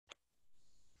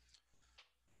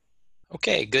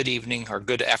Okay, good evening or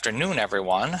good afternoon,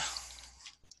 everyone.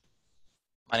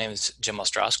 My name is Jim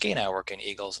Ostrowski and I work in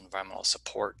Eagle's Environmental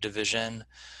Support Division.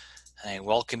 And I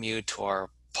welcome you to our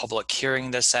public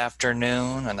hearing this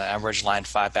afternoon on the Enbridge Line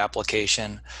 5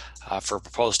 application for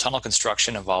proposed tunnel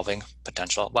construction involving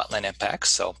potential wetland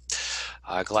impacts. So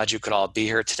glad you could all be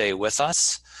here today with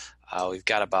us. We've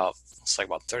got about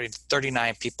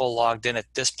 39 people logged in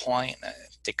at this point. I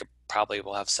think probably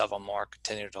we'll have several more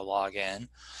continue to log in.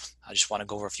 I just want to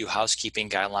go over a few housekeeping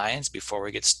guidelines before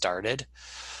we get started.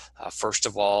 First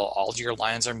of all of your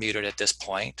lines are muted at this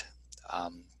point.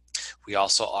 We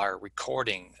also are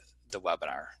recording the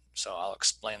webinar. So I'll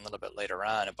explain a little bit later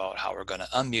on about how we're going to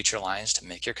unmute your lines to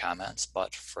make your comments.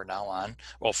 But for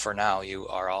now you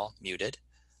are all muted.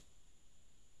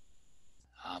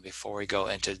 Before we go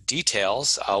into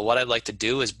details, what I'd like to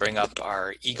do is bring up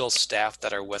our Eagle staff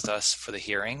that are with us for the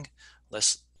hearing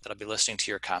that'll be listening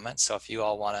to your comments. So if you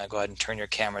all want to go ahead and turn your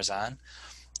cameras on,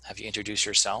 have you introduce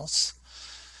yourselves.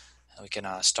 And we can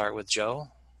start with Joe.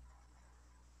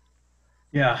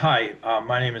 Yeah, hi,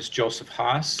 my name is Joseph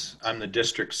Haas. I'm the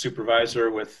district supervisor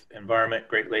with Environment,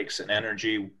 Great Lakes and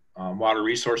Energy Water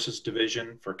Resources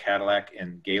Division for Cadillac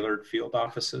and Gaylord field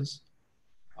offices.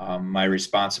 My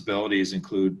responsibilities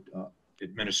include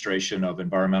administration of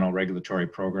environmental regulatory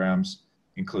programs,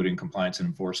 including compliance and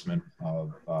enforcement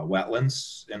of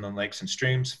wetlands, inland lakes and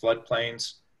streams,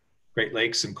 floodplains, Great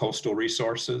Lakes and coastal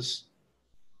resources,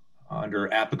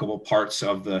 under applicable parts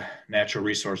of the Natural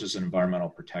Resources and Environmental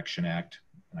Protection Act,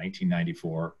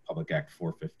 1994, Public Act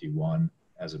 451,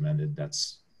 as amended.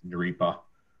 That's NREPA.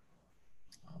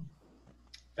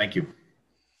 Thank you.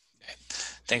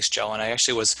 Thanks, Joe. And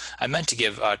I meant to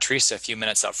give Teresa a few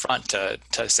minutes up front to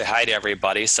say hi to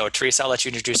everybody. So Teresa, I'll let you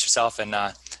introduce yourself and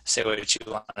say what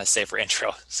you want to say for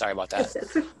intro. Sorry about that.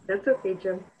 That's okay,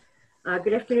 Jim.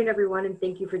 Good afternoon, everyone, and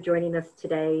thank you for joining us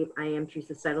today. I am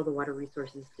Teresa Seidel, the Water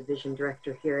Resources Division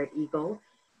Director here at Eagle.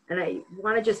 And I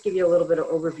want to just give you a little bit of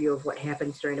overview of what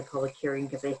happens during a public hearing,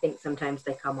 because I think sometimes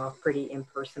they come off pretty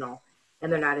impersonal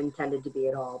and they're not intended to be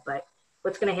at all. But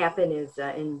what's going to happen is,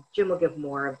 and Jim will give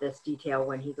more of this detail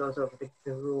when he goes over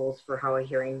the rules for how a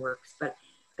hearing works, but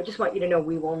I just want you to know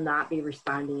we will not be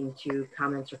responding to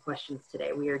comments or questions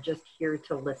today. We are just here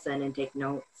to listen and take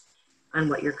notes on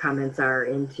what your comments are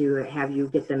and to have you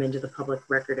get them into the public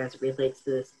record as it relates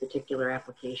to this particular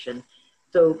application.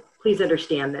 So please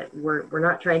understand that we're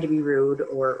not trying to be rude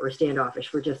or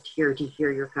standoffish. We're just here to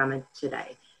hear your comments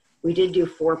today. We did do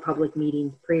 4 public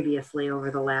meetings previously over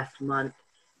the last month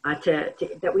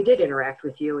that we did interact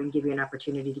with you and give you an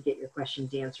opportunity to get your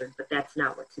questions answered, but that's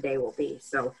not what today will be.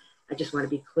 So I just want to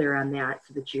be clear on that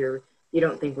so that you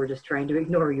don't think we're just trying to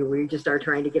ignore you. We just are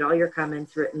trying to get all your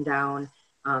comments written down.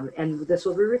 And this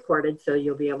will be recorded, so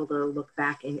you'll be able to look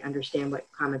back and understand what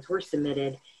comments were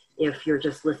submitted if you're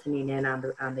just listening in on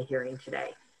the hearing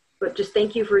today. But just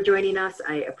thank you for joining us.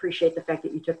 I appreciate the fact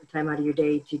that you took the time out of your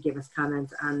day to give us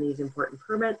comments on these important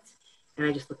permits. And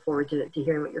I just look forward to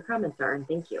hearing what your comments are, and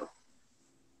thank you.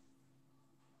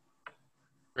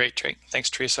 Great. Thanks,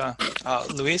 Teresa.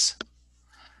 Luis?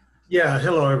 Yeah,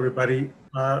 hello, everybody.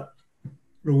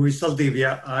 Luis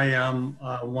Aldivia. I am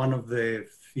one of the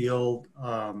field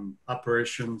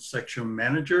operations section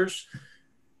managers.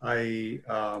 I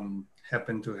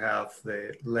happen to have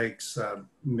the Lakes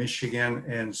Michigan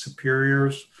and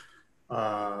Superior's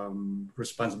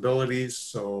responsibilities.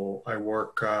 So I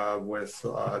work with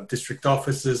district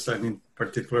offices, and in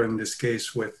particular in this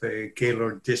case with the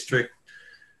Gaylord district,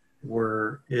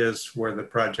 where the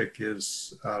project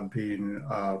is being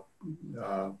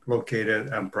located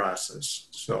and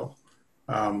processed. So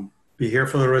be here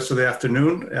for the rest of the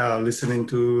afternoon, listening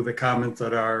to the comments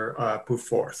that are put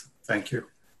forth. Thank you.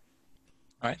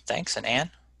 All right, thanks. And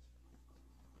Ann?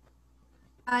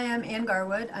 Hi, I'm Ann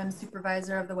Garwood. I'm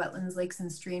supervisor of the Wetlands, Lakes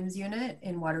and Streams unit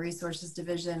in Water Resources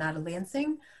Division out of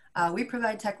Lansing. We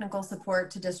provide technical support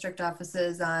to district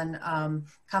offices on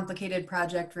complicated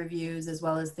project reviews, as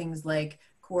well as things like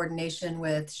coordination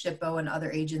with SHPO and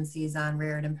other agencies on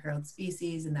rare and imperiled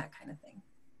species and that kind of thing.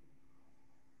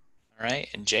 All right,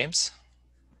 and James?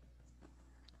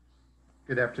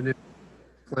 Good afternoon,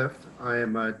 Cliff. I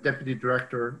am a deputy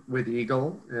director with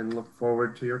Eagle and look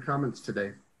forward to your comments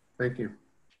today. Thank you.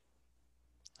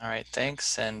 All right,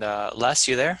 thanks. And Les,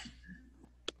 you there?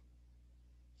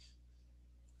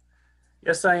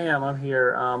 Yes, I am. I'm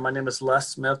here. My name is Les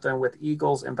Smith. I'm with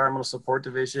Eagle's Environmental Support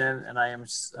Division, and I am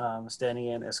standing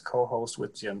in as co-host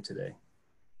with Jim today.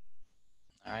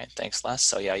 All right, thanks, Les.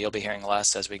 So yeah, you'll be hearing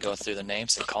Les as we go through the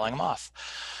names and calling them off.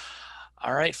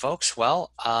 All right, folks.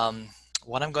 Well,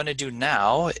 what I'm going to do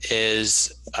now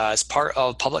is, as part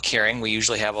of public hearing, we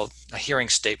usually have a hearing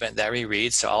statement that we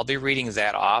read. So I'll be reading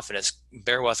that off, and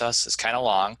bear with us, it's kind of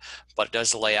long, but it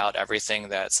does lay out everything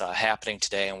that's happening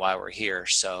today and why we're here.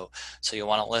 So you'll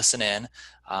want to listen in.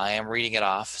 I am reading it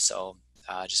off, so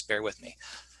just bear with me.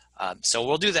 So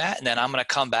we'll do that, and then I'm going to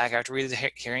come back after reading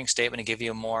the hearing statement and give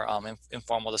you a more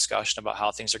informal discussion about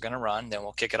how things are going to run. Then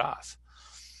we'll kick it off.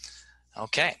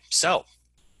 Okay, so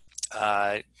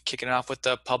kicking it off with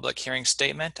the public hearing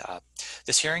statement.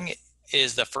 This hearing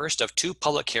is the first of 2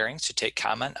 public hearings to take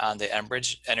comment on the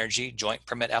Enbridge Energy Joint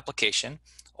Permit application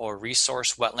or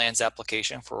resource wetlands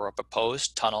application for a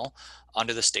proposed tunnel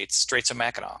under the state's Straits of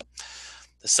Mackinac.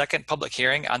 The second public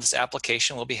hearing on this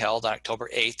application will be held on October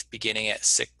 8th, beginning at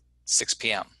 6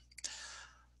 p.m.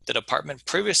 The department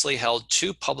previously held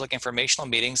 2 public informational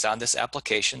meetings on this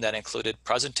application that included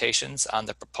presentations on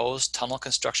the proposed tunnel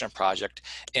construction project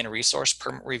and resource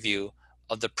permit review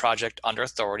of the project under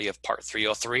authority of Part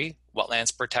 303,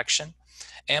 Wetlands Protection,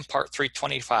 and Part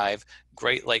 325,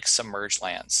 Great Lakes Submerged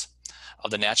Lands of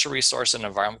the Natural Resource and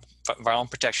Environmental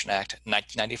Protection Act,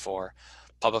 1994,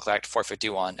 Public Act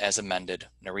 451, as amended,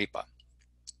 NREPA.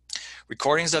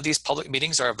 Recordings of these public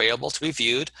meetings are available to be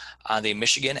viewed on the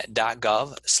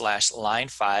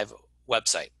michigan.gov/line5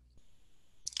 website.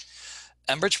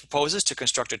 Enbridge proposes to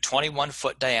construct a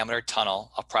 21-foot diameter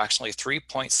tunnel approximately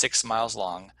 3.6 miles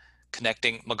long,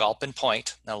 connecting McAlpin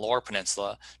Point in the Lower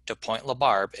Peninsula to Point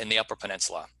LaBarbe in the Upper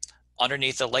Peninsula,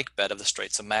 underneath the lake bed of the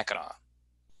Straits of Mackinac.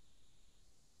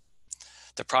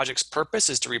 The project's purpose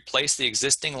is to replace the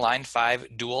existing Line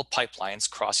 5 dual pipelines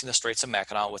crossing the Straits of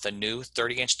Mackinac with a new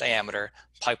 30-inch diameter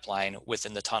pipeline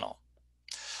within the tunnel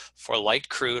for light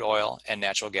crude oil and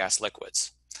natural gas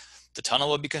liquids. The tunnel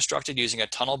will be constructed using a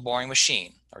tunnel boring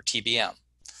machine, or TBM.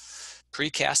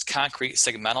 Precast concrete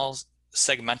segmental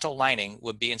lining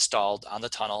would be installed on the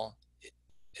tunnel,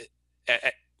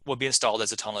 as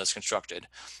the tunnel is constructed,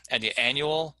 and the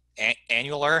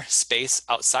annular space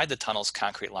outside the tunnel's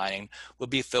concrete lining will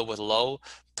be filled with low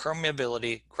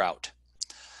permeability grout.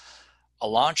 A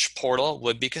launch portal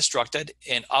would be constructed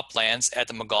in uplands at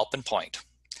the McAlpin Point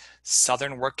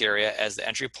southern work area as the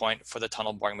entry point for the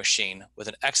tunnel boring machine, with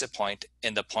an exit point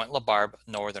in the Point LaBarbe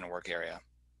northern work area.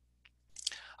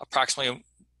 Approximately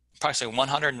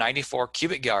 194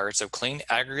 cubic yards of clean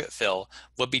aggregate fill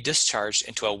would be discharged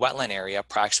into a wetland area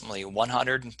approximately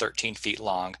 113 feet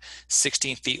long,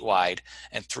 16 feet wide,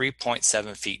 and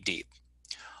 3.7 feet deep,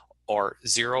 or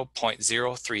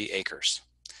 0.03 acres,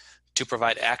 to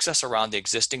provide access around the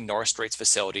existing North Straits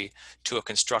facility to a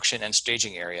construction and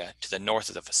staging area to the north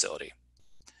of the facility.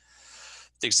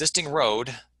 The existing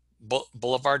road,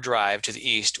 Boulevard Drive, to the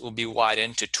east will be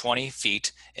widened to 20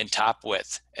 feet in top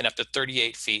width and up to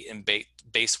 38 feet in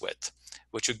base width,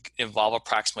 which would involve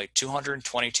approximately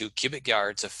 222 cubic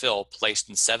yards of fill placed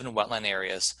in 7 wetland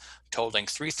areas totaling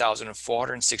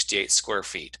 3,468 square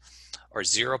feet, or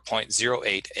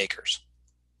 0.08 acres.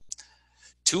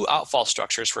 2 outfall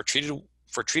structures for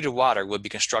treated water would be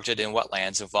constructed in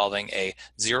wetlands involving a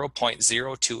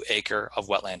 0.02 acre of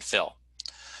wetland fill.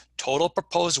 Total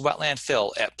proposed wetland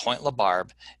fill at Point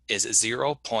LaBarbe is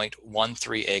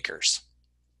 0.13 acres.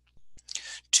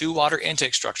 2 water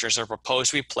intake structures are proposed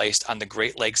to be placed on the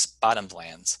Great Lakes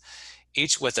bottomlands,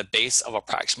 each with a base of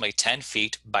approximately 10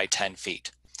 feet by 10 feet.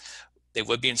 They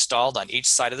would be installed on each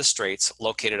side of the straits,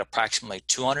 located approximately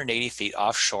 280 feet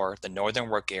offshore the northern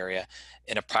work area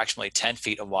in approximately 10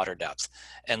 feet of water depth,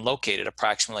 and located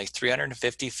approximately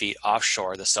 350 feet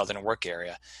offshore the southern work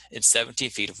area in 17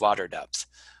 feet of water depth,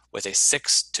 with a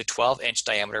 6 to 12 inch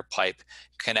diameter pipe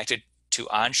connected to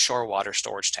onshore water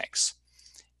storage tanks.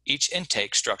 Each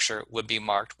intake structure would be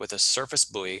marked with a surface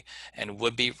buoy and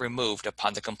would be removed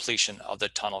upon the completion of the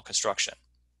tunnel construction.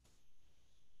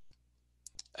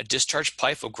 A discharge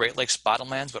pipe of Great Lakes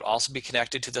bottomlands would also be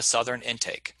connected to the southern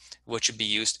intake, which would be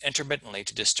used intermittently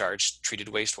to discharge treated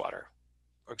wastewater,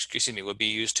 would be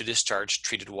used to discharge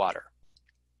treated water.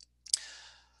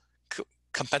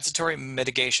 Compensatory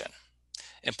mitigation.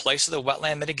 In place of the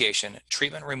wetland mitigation,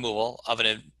 treatment removal of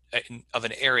an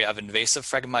area of invasive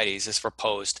Phragmites is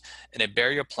proposed, and a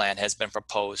barrier plan has been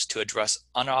proposed to address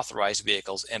unauthorized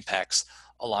vehicles impacts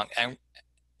along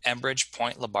Enbridge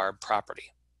Point LaBarbe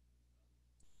property.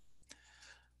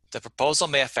 The proposal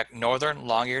may affect northern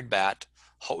long-eared bat,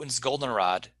 Houghton's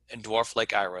goldenrod, and dwarf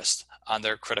lake iris on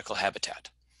their critical habitat.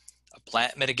 A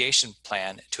plant mitigation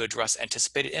plan to address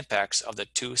anticipated impacts of the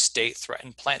 2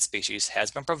 state-threatened plant species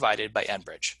has been provided by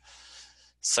Enbridge.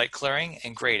 Site clearing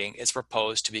and grading is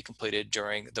proposed to be completed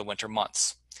during the winter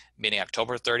months, meaning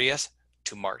October 30th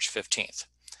to March 15th,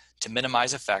 to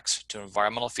minimize effects to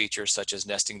environmental features such as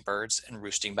nesting birds and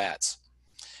roosting bats.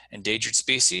 Endangered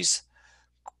species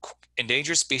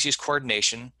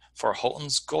coordination for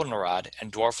Houghton's goldenrod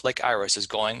and dwarf lake iris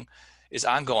is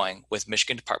ongoing with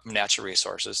Michigan Department of Natural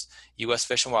Resources, U.S.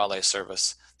 Fish and Wildlife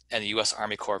Service, and the U.S.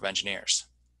 Army Corps of Engineers.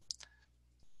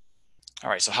 All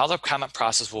right, so how the comment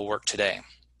process will work today.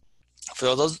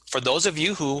 For those of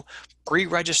you who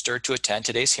pre-registered to attend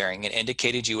today's hearing and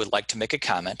indicated you would like to make a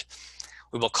comment,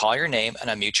 we will call your name and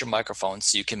unmute your microphone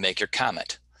so you can make your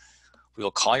comment. We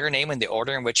will call your name in the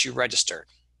order in which you registered.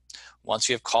 Once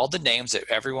we have called the names of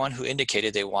everyone who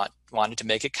indicated they wanted to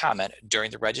make a comment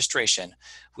during the registration,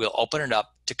 we'll open it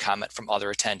up to comment from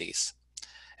other attendees.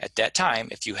 At that time,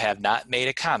 if you have not made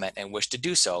a comment and wish to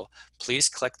do so, please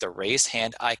click the raise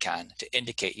hand icon to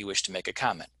indicate you wish to make a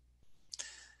comment.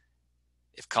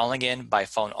 If calling in by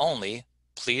phone only,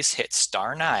 please hit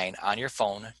 *9 on your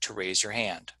phone to raise your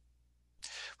hand.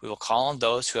 We will call on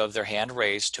those who have their hand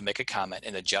raised to make a comment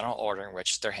in the general order in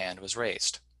which their hand was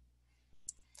raised.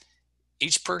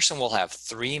 Each person will have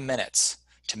 3 minutes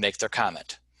to make their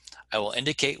comment. I will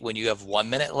indicate when you have 1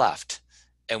 minute left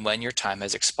and when your time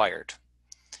has expired.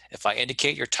 If I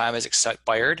indicate your time has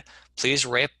expired, please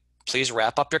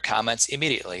wrap up your comments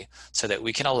immediately so that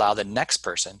we can allow the next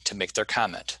person to make their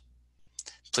comment.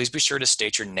 Please be sure to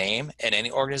state your name and any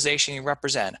organization you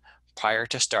represent prior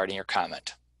to starting your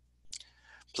comment.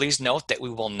 Please note that we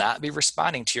will not be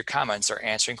responding to your comments or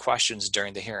answering questions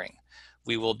during the hearing.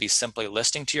 We will be simply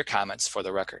listening to your comments for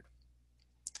the record.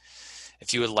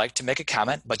 If you would like to make a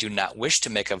comment but do not wish to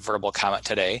make a verbal comment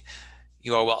today,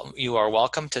 you are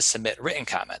welcome to submit written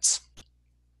comments.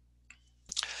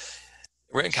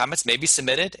 Written comments may be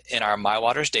submitted in our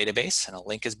MyWaters database, and a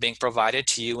link is being provided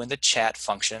to you in the chat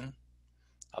function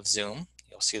of Zoom.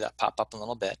 You'll see that pop up in a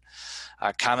little bit.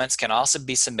 Comments can also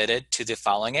be submitted to the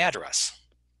following address: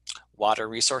 Water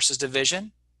Resources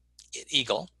Division,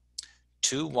 Eagle,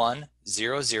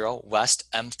 2100 West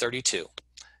M32,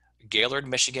 Gaylord,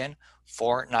 Michigan,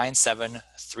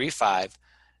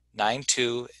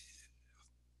 4973592.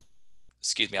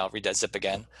 Excuse me, I'll read that zip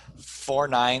again,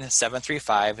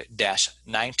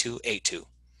 49735-9282.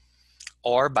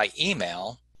 Or by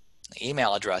email, the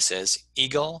email address is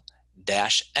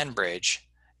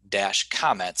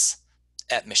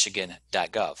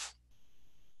eagle-enbridge-comments@michigan.gov.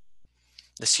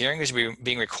 This hearing is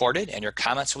being recorded, and your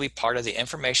comments will be part of the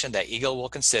information that Eagle will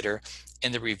consider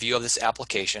in the review of this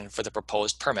application for the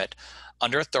proposed permit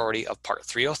under authority of Part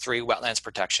 303 Wetlands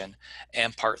Protection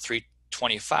and Part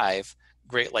 325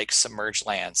 Great Lakes Submerged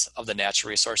Lands of the Natural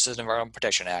Resources and Environmental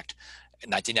Protection Act,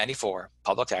 1994,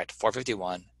 Public Act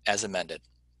 451, as amended.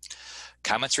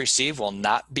 Comments received will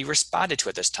not be responded to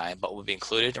at this time, but will be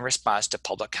included in response to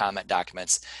public comment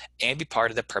documents and be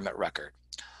part of the permit record.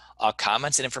 All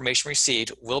comments and information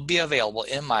received will be available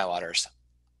in MyWaters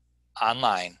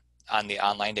online on the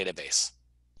online database.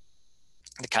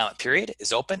 The comment period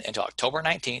is open until October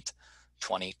 19th,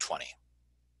 2020.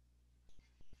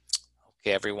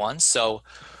 Okay, everyone, so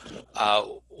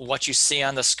what you see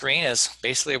on the screen is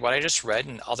basically what I just read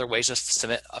and other ways to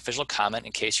submit official comment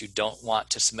in case you don't want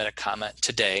to submit a comment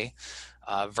today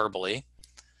verbally.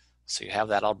 So you have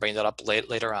that. I'll bring that up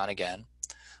later on again.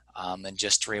 And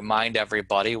just to remind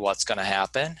everybody, what's going to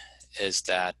happen is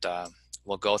that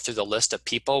we'll go through the list of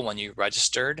people when you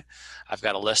registered. I've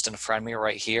got a list in front of me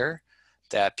right here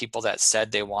that people that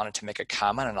said they wanted to make a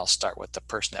comment, and I'll start with the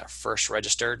person that first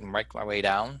registered and work my way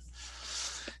down.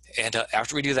 And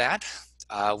after we do that,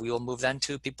 we will move then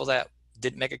to people that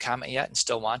didn't make a comment yet and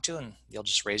still want to, and you'll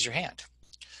just raise your hand.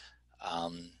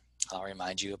 I'll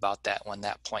remind you about that when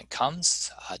that point comes.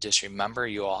 Just remember,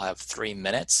 you all have 3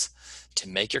 minutes to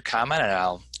make your comment, and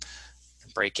I'll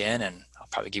break in and I'll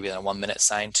probably give you that 1 minute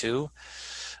sign too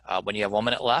when you have 1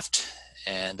 minute left,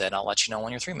 and then I'll let you know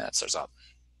when your 3 minutes is up.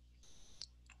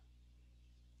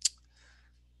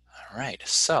 All right,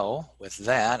 so with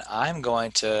that, I'm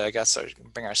going to, I guess,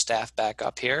 bring our staff back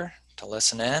up here to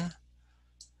listen in.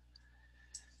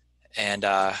 And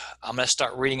I'm going to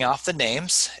start reading off the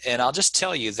names, and I'll just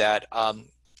tell you that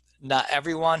not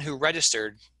everyone who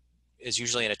registered is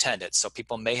usually in attendance. So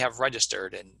people may have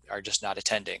registered and are just not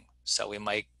attending. So we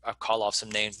might call off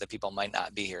some names that people might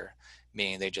not be here,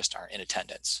 meaning they just aren't in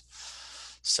attendance.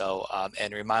 So,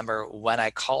 and remember, when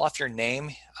I call off your name,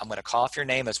 I'm going to call off your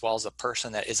name as well as the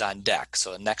person that is on deck.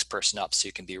 So the next person up, so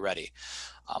you can be ready.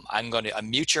 I'm going to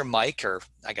unmute your mic, or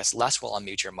I guess Les will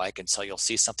unmute your mic until you'll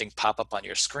see something pop up on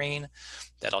your screen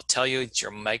that'll tell you that your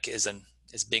mic is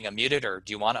being unmuted, or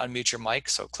do you want to unmute your mic?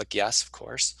 So click yes, of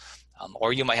course.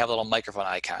 Or you might have a little microphone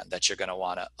icon that you're going to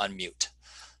want to unmute.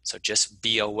 So just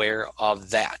be aware of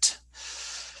that.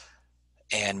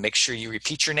 And make sure you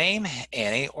repeat your name and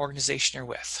any organization you're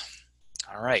with.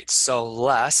 All right, so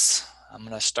Les, I'm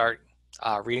going to start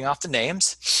reading off the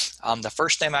names. The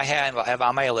first name I have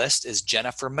on my list is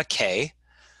Jennifer McKay,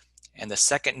 and the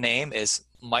second name is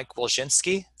Mike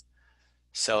Wolzinski.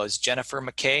 So is Jennifer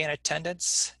McKay in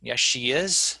attendance? Yes, she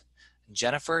is.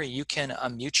 Jennifer, you can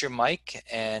unmute your mic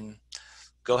and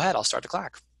go ahead. I'll start the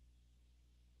clock.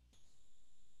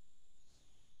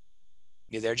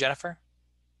 You there, Jennifer?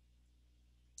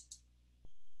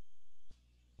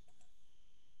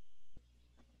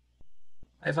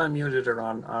 I've unmuted her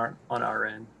on our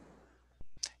end.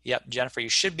 Yep, Jennifer, you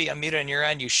should be unmuted on your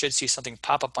end. You should see something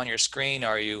pop up on your screen,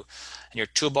 or in your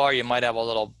toolbar, you might have a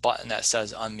little button that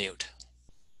says unmute.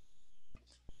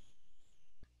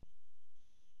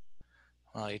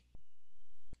 Well,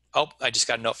 oh, I just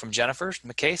got a note from Jennifer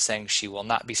McKay saying she will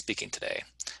not be speaking today.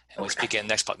 And we speak in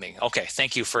next meeting. Okay,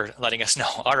 thank you for letting us know.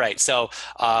 All right, so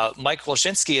Mike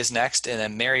Wolzinski is next, and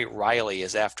then Mary Riley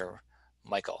is after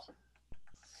Michael.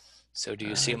 So do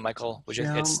you see Michael?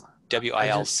 It's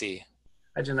W-I-L-C.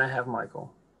 I do not have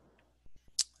Michael.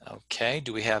 Okay,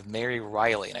 do we have Mary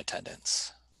Riley in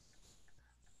attendance?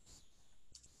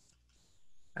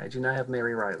 I do not have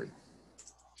Mary Riley.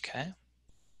 Okay.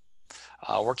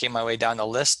 Working my way down the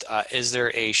list, is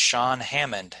there a Sean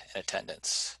Hammond in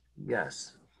attendance?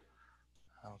 Yes.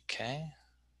 Okay.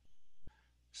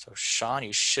 So Sean,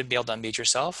 you should be able to unmute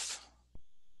yourself.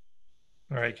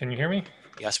 All right, can you hear me?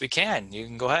 Yes, we can. You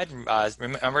can go ahead.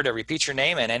 Remember to repeat your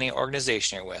name and any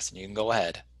organization you're with, and you can go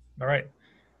ahead. All right.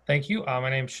 Thank you. My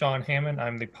name is Sean Hammond.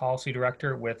 I'm the Policy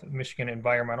Director with Michigan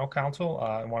Environmental Council.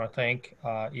 I want to thank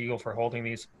Eagle for holding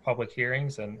these public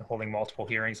hearings and holding multiple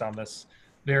hearings on this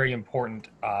very important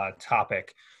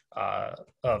topic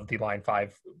of the Line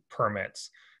 5 permits.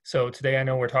 So today I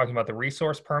know we're talking about the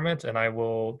resource permit, and I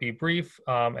will be brief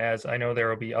as I know there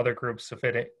will be other groups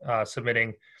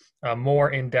submitting more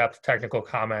in-depth technical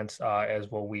comments as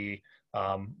will we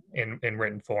in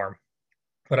written form.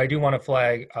 But I do want to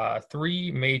flag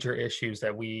three major issues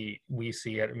that we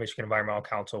see at Michigan Environmental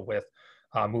Council with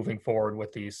moving forward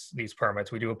with these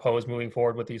permits. We do oppose moving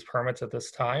forward with these permits at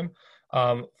this time.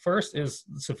 First is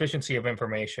sufficiency of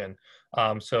information.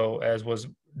 So as was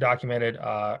documented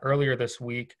earlier this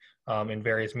week in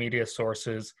various media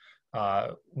sources,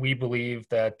 we believe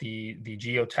that the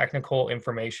geotechnical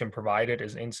information provided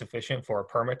is insufficient for a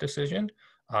permit decision.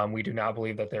 We do not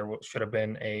believe that there should have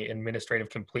been an administrative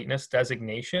completeness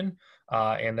designation,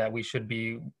 and that we should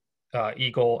be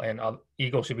Eagle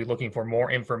should be looking for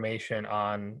more information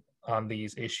on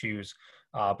these issues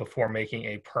before making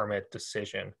a permit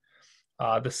decision.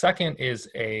 The second is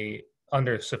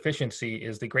under sufficiency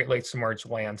is the Great Lakes Submerged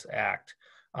Lands Act.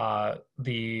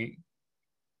 The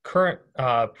current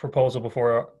proposal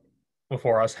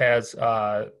before us has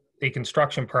a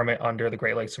construction permit under the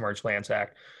Great Lakes Submerged Lands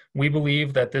Act. We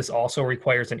believe that this also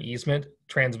requires an easement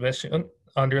transmission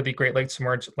under the Great Lakes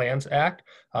Submerged Lands Act.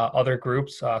 Other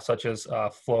groups, such as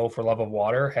Flow for Love of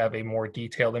Water, have a more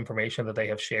detailed information that they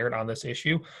have shared on this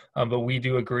issue. But we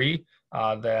do agree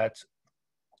that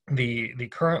the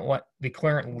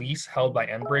current lease held by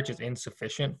Enbridge is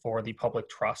insufficient for the public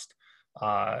trust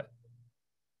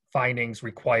findings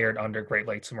required under Great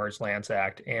Lakes Submerged Lands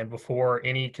Act. And before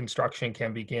any construction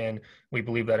can begin, we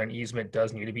believe that an easement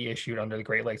does need to be issued under the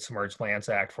Great Lakes Submerged Lands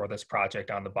Act for this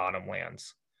project on the bottom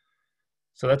lands.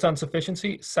 So that's on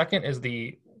sufficiency. Second is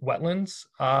the wetlands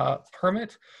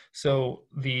permit. So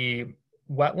the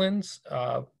wetlands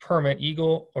permit,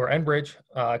 Eagle or Enbridge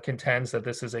contends that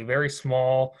this is a very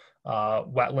small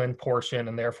wetland portion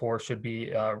and therefore should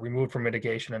be removed from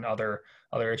mitigation and other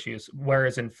issues.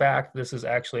 Whereas in fact, this is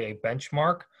actually a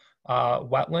benchmark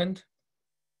wetland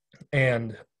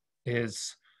and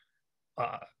is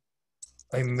a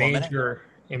major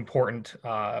important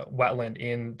wetland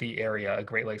in the area, a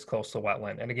Great Lakes coastal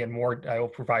wetland. And again, I will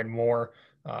provide more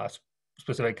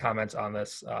specific comments on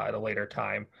this at a later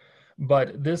time.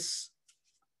 But this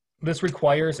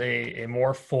requires a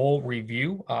more full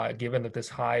review, given that this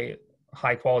high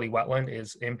quality wetland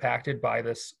is impacted by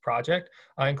this project,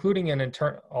 including an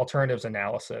alternatives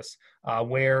analysis,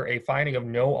 where a finding of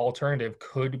no alternative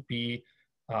could be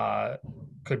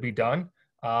done,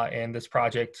 and this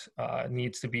project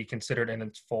needs to be considered in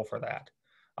its full for that.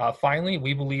 Finally,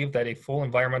 we believe that a full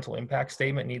environmental impact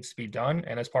statement needs to be done,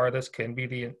 and as part of this can be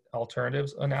the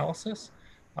alternatives analysis.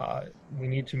 We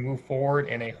need to move forward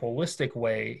in a holistic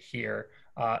way here.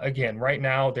 Again, right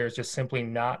now, there's just simply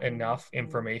not enough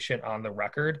information on the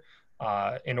record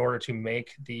in order to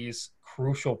make these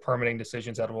crucial permitting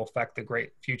decisions that will affect the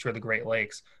future of the Great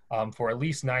Lakes for at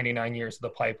least 99 years of the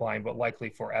pipeline, but likely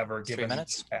forever given the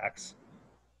impacts.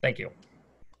 Thank you.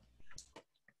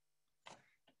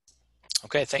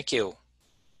 Okay, thank you.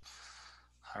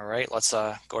 All right, let's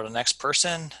go to the next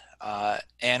person,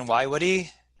 Ann Wywoody.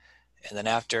 And then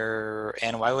after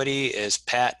Ann Wywoody is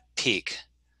Pat Peak.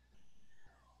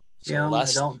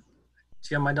 So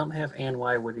Jim, I don't have Ann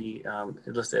Wywoody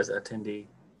listed as attendee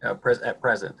at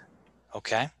present.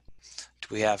 Okay. Do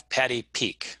we have Patty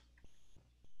Peak?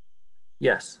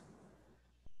 Yes.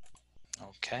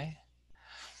 Okay.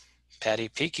 Patty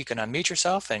Peak, you can unmute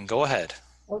yourself and go ahead.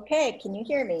 Okay, can you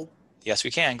hear me? Yes,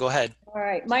 we can. Go ahead. All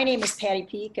right, my name is Patty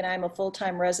Peak and I'm a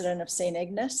full-time resident of St.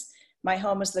 Ignace. My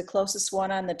home is the closest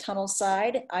one on the tunnel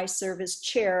side. I serve as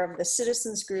chair of the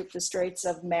citizens group, the Straits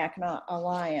of Mackinac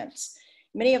Alliance.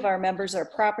 Many of our members are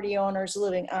property owners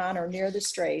living on or near the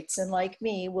Straits, and like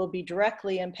me, will be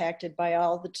directly impacted by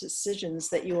all the decisions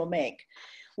that you will make.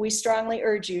 We strongly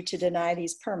urge you to deny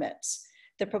these permits.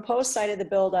 The proposed site of the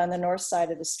build on the north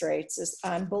side of the Straits is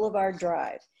on Boulevard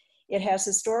Drive. It has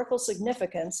historical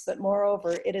significance, but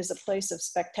moreover, it is a place of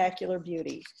spectacular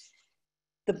beauty.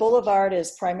 The boulevard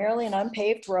is primarily an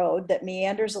unpaved road that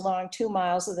meanders along 2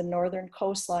 miles of the northern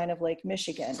coastline of Lake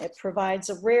Michigan. It provides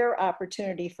a rare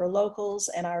opportunity for locals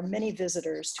and our many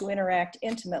visitors to interact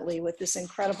intimately with this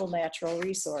incredible natural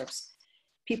resource.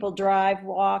 People drive,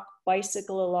 walk,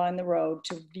 bicycle along the road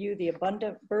to view the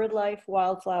abundant bird life,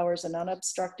 wildflowers, and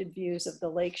unobstructed views of the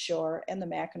lake shore and the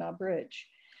Mackinac Bridge.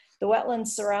 The wetlands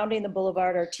surrounding the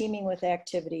boulevard are teeming with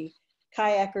activity.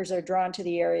 Kayakers are drawn to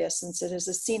the area since it is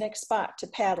a scenic spot to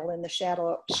paddle in the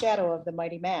shadow of the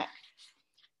mighty Mac.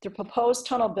 The proposed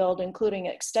tunnel build, including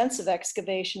extensive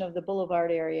excavation of the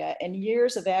boulevard area and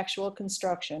years of actual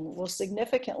construction, will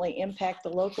significantly impact the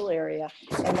local area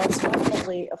and most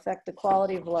ultimately affect the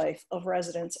quality of life of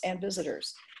residents and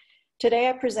visitors. Today,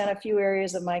 I present a few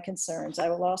areas of my concerns. I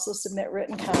will also submit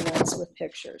written comments with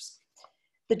pictures.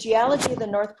 The geology of the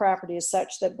north property is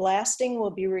such that blasting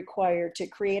will be required to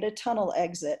create a tunnel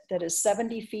exit that is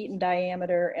 70 feet in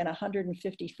diameter and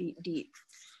 150 feet deep.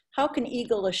 How can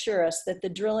Eagle assure us that the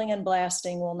drilling and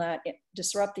blasting will not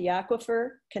disrupt the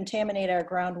aquifer, contaminate our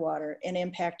groundwater, and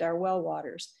impact our well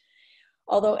waters?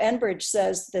 Although Enbridge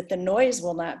says that the noise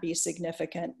will not be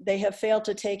significant, they have failed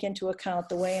to take into account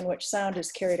the way in which sound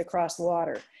is carried across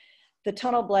water. The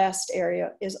tunnel blast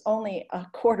area is only a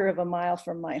quarter of a mile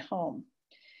from my home.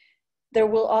 There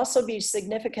will also be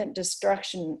significant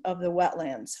destruction of the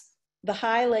wetlands. The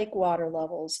high lake water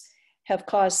levels have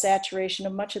caused saturation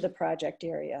of much of the project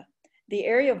area. The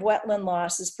area of wetland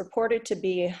loss is purported to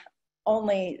be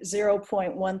only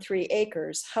 0.13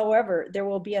 acres. However, there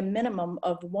will be a minimum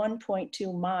of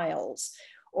 1.2 miles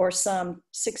or some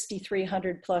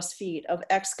 6,300 plus feet of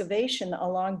excavation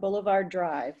along Boulevard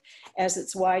Drive as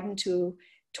it's widened to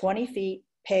 20 feet,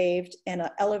 paved, and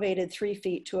elevated 3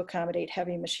 feet to accommodate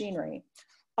heavy machinery.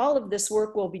 All of this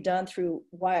work will be done through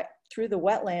the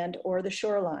wetland or the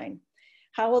shoreline.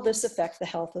 How will this affect the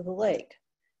health of the lake?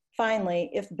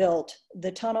 Finally, if built,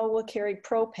 the tunnel will carry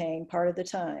propane part of the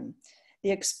time.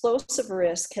 The explosive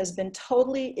risk has been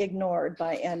totally ignored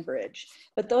by Enbridge,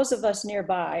 but those of us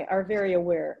nearby are very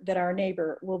aware that our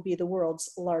neighbor will be the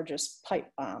world's largest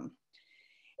pipe bomb.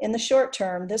 In the short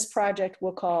term, this project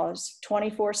will cause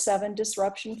 24/7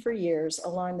 disruption for years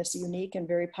along this unique and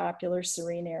very popular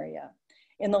serene area.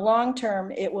 In the long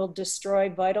term, it will destroy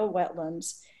vital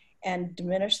wetlands and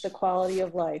diminish the quality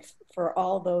of life for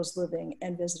all those living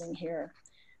and visiting here.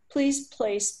 Please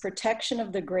place protection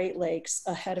of the Great Lakes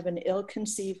ahead of an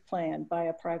ill-conceived plan by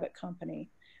a private company.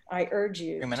 I urge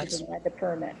you to deny the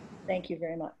permit. Thank you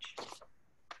very much.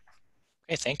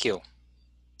 Okay, thank you.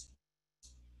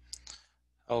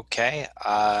 Okay,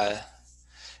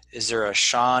 is there a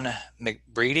Sean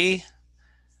McBreedy?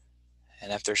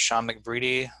 And after Sean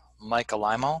McBreedy, Mike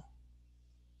Alimo.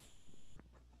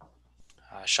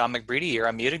 Sean McBreedy, you're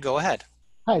unmuted. Go ahead.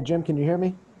 Hi, Jim. Can you hear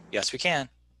me? Yes, we can.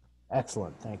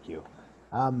 Excellent. Thank you.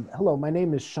 Hello, my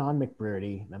name is Sean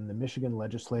McBreedy. I'm the Michigan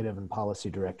Legislative and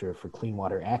Policy Director for Clean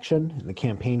Water Action and the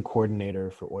Campaign Coordinator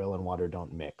for Oil and Water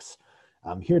Don't Mix.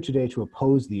 I'm here today to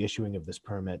oppose the issuing of this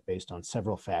permit based on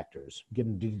several factors. I'll get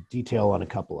into detail on a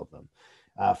couple of them.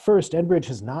 First, Enbridge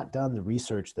has not done the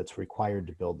research that's required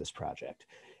to build this project.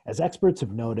 As experts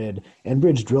have noted,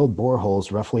 Enbridge drilled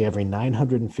boreholes roughly every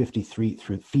 953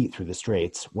 feet through the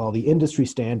Straits, while the industry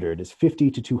standard is 50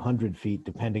 to 200 feet,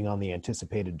 depending on the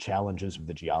anticipated challenges of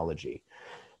the geology.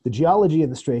 The geology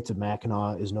in the Straits of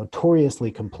Mackinac is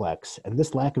notoriously complex, and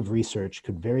this lack of research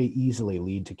could very easily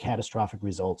lead to catastrophic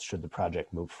results should the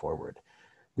project move forward.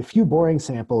 The few boring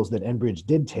samples that Enbridge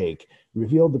did take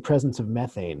revealed the presence of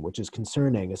methane, which is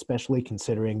concerning, especially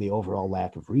considering the overall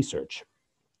lack of research.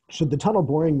 Should the tunnel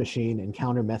boring machine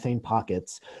encounter methane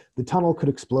pockets, the tunnel could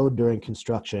explode during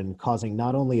construction, causing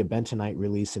not only a bentonite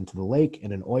release into the lake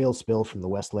and an oil spill from the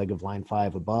west leg of Line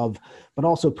 5 above, but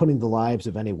also putting the lives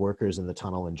of any workers in the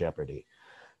tunnel in jeopardy.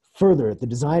 Further, the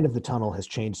design of the tunnel has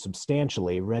changed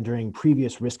substantially, rendering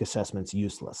previous risk assessments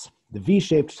useless. The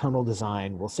V-shaped tunnel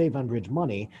design will save Enbridge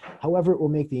money, however, it will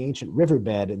make the ancient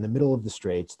riverbed in the middle of the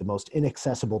straits the most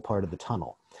inaccessible part of the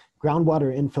tunnel.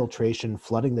 Groundwater infiltration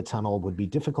flooding the tunnel would be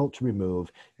difficult to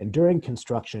remove, and during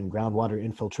construction, groundwater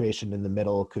infiltration in the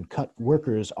middle could cut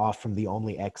workers off from the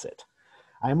only exit.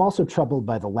 I am also troubled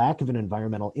by the lack of an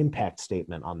environmental impact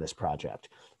statement on this project.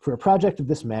 For a project of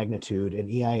this magnitude, an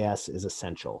EIS is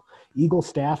essential. Eagle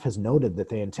staff has noted that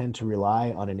they intend to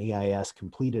rely on an EIS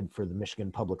completed for the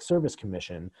Michigan Public Service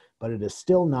Commission, but it is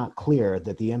still not clear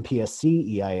that the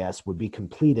MPSC EIS would be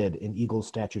completed in Eagle's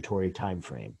statutory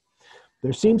timeframe.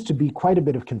 There seems to be quite a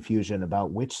bit of confusion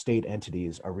about which state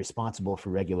entities are responsible for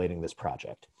regulating this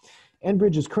project.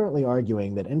 Enbridge is currently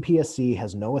arguing that NPSC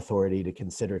has no authority to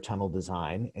consider tunnel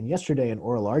design, and yesterday in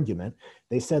oral argument,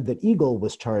 they said that Eagle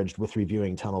was charged with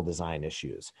reviewing tunnel design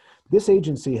issues. This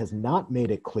agency has not made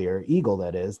it clear, Eagle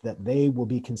that is, that they will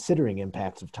be considering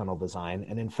impacts of tunnel design,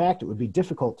 and in fact, it would be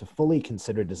difficult to fully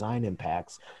consider design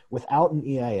impacts without an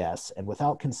EIS and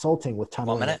without consulting with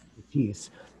tunneling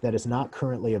expertise that is not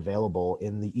currently available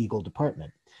in the Eagle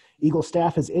department. Eagle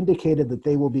staff has indicated that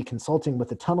they will be consulting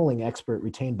with a tunneling expert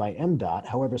retained by MDOT.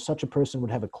 However, such a person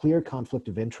would have a clear conflict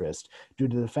of interest due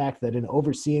to the fact that in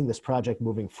overseeing this project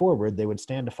moving forward, they would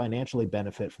stand to financially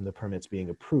benefit from the permits being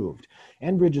approved.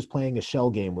 Enbridge is playing a shell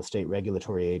game with state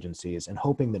regulatory agencies and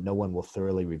hoping that no one will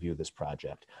thoroughly review this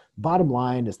project. Bottom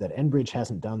line is that Enbridge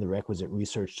hasn't done the requisite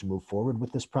research to move forward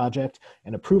with this project,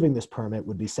 and approving this permit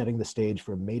would be setting the stage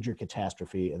for a major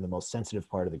catastrophe in the most sensitive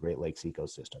part of the Great Lakes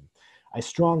ecosystem. I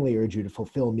strongly urge you to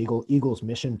fulfill Eagle's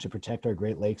mission to protect our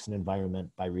Great Lakes and environment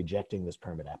by rejecting this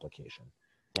permit application.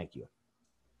 Thank you.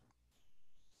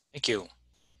 Thank you.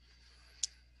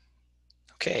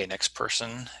 Okay, next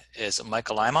person is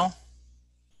Michael Limo.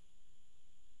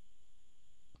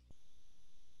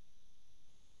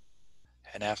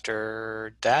 And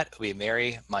after that, it'll be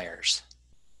Mary Myers.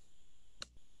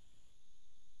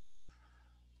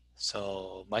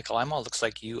 So Michael Limo, looks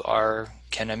like you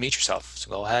can unmute yourself,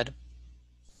 so go ahead.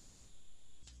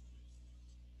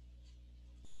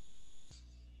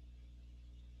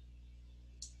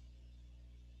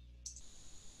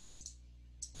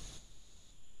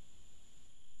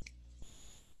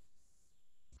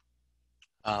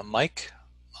 Mike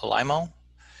Limo,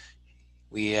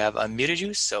 we have unmuted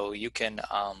you, so you can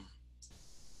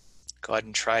go ahead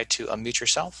and try to unmute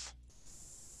yourself.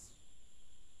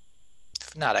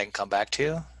 If not, I can come back to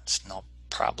you. It's no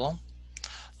problem.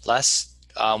 Les,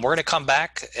 we're going to come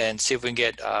back and see if we can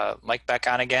get Mike back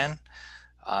on again.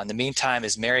 In the meantime,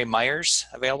 is Mary Myers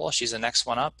available? She's the next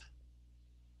one up.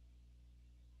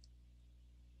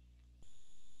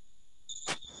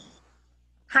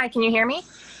 Hi, can you hear me?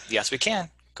 Yes, we can.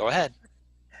 Go ahead.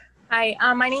 Hi,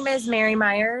 my name is Mary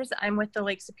Myers. I'm with the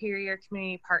Lake Superior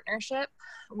Community Partnership.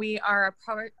 We are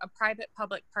a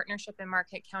private-public partnership in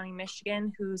Marquette County,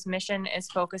 Michigan, whose mission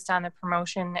is focused on the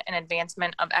promotion and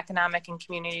advancement of economic and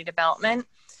community development.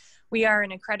 We are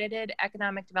an accredited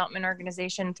economic development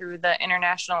organization through the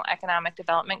International Economic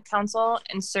Development Council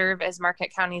and serve as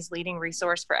Marquette County's leading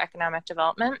resource for economic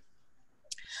development.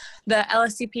 The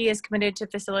LSCP is committed to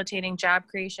facilitating job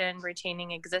creation,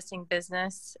 retaining existing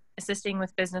business, assisting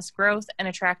with business growth, and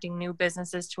attracting new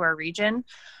businesses to our region.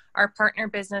 Our partner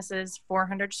businesses,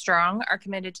 400 strong, are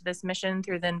committed to this mission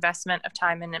through the investment of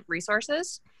time and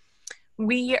resources.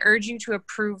 We urge you to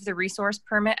approve the resource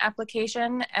permit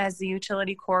application, as the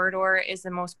utility corridor is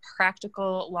the most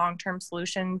practical long-term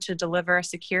solution to deliver a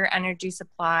secure energy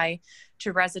supply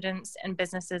to residents and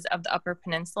businesses of the Upper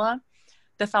Peninsula.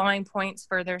 The following points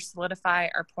further solidify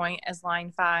our point, as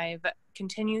Line 5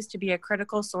 continues to be a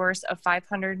critical source of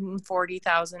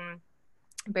 540,000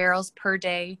 barrels per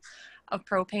day of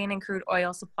propane and crude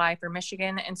oil supply for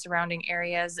Michigan and surrounding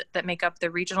areas that make up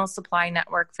the regional supply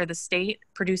network for the state,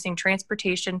 producing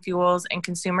transportation fuels and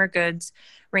consumer goods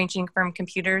ranging from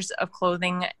computers of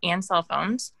clothing and cell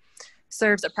phones.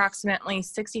 Serves approximately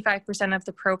 65% of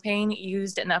the propane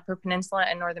used in the Upper Peninsula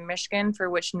and Northern Michigan, for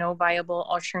which no viable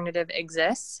alternative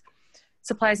exists.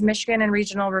 Supplies Michigan and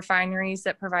regional refineries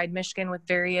that provide Michigan with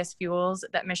various fuels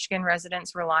that Michigan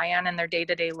residents rely on in their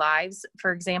day-to-day lives.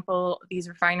 For example, these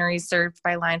refineries served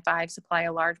by Line 5 supply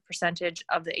a large percentage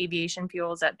of the aviation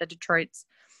fuels at the Detroit's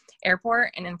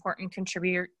airport, an important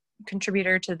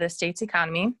contributor to the state's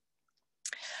economy.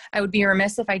 I would be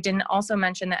remiss if I didn't also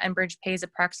mention that Enbridge pays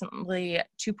approximately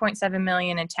 $2.7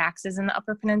 million in taxes in the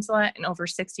Upper Peninsula and over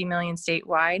 $60 million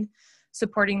statewide,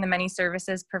 supporting the many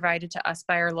services provided to us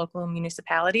by our local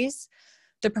municipalities.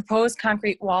 The proposed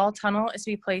concrete wall tunnel is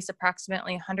to be placed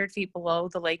approximately 100 feet below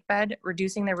the lake bed,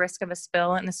 reducing the risk of a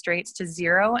spill in the straits to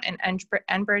zero, and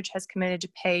Enbridge has committed to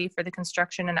pay for the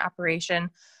construction and operation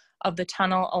of the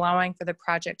tunnel, allowing for the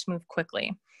project to move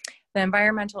quickly. The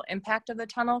environmental impact of the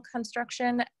tunnel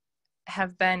construction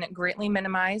have been greatly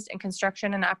minimized, and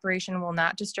construction and operation will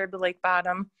not disturb the lake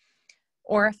bottom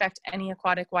or affect any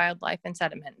aquatic wildlife and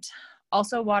sediment.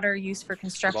 Also, water use for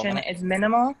construction is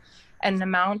minimal, and an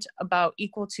amount about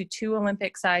equal to 2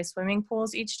 Olympic-sized swimming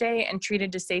pools each day, and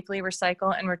treated to safely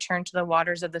recycle and return to the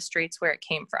waters of the straits where it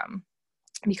came from.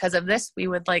 Because of this, we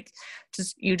would like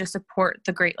you to support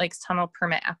the Great Lakes Tunnel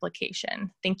permit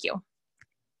application. Thank you.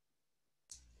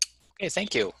 Okay,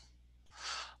 thank you.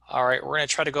 All right, we're going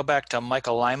to try to go back to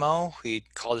Michael Limo. We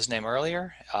called his name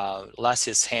earlier. Les,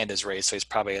 his hand is raised, so he's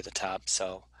probably at the top.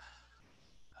 So,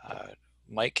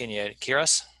 Mike, can you hear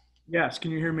us? Yes,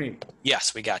 can you hear me?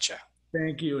 Yes, we got you.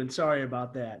 Thank you, and sorry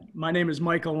about that. My name is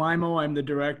Michael Limo. I'm the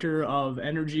Director of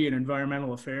Energy and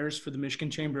Environmental Affairs for the Michigan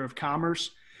Chamber of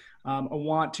Commerce. I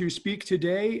want to speak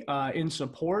today in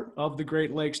support of the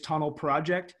Great Lakes Tunnel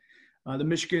project. The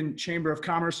Michigan Chamber of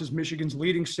Commerce is Michigan's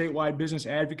leading statewide business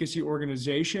advocacy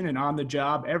organization and on the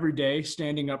job every day,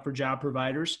 standing up for job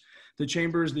providers. The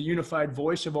Chamber is the unified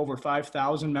voice of over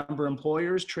 5,000 member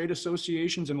employers, trade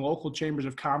associations, and local chambers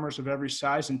of commerce of every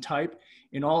size and type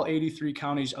in all 83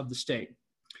 counties of the state.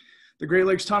 The Great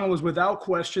Lakes Tunnel is without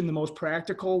question the most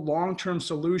practical, long-term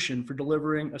solution for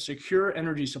delivering a secure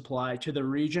energy supply to the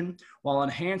region while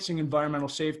enhancing environmental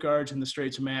safeguards in the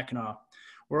Straits of Mackinac.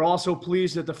 We're also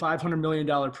pleased that the $500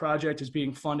 million project is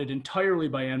being funded entirely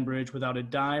by Enbridge without a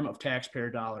dime of taxpayer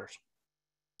dollars.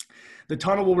 The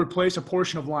tunnel will replace a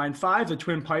portion of Line 5, the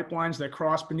twin pipelines that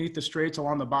cross beneath the straits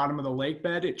along the bottom of the lake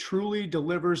bed. It truly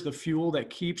delivers the fuel that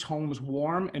keeps homes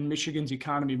warm and Michigan's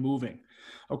economy moving.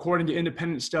 According to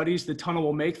independent studies, the tunnel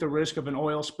will make the risk of an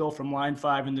oil spill from Line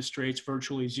 5 in the straits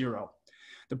virtually zero.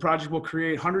 The project will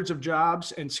create hundreds of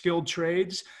jobs and skilled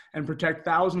trades and protect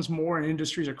thousands more in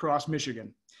industries across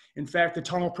Michigan. In fact, the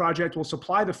tunnel project will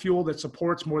supply the fuel that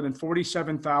supports more than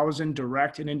 47,000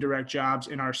 direct and indirect jobs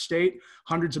in our state,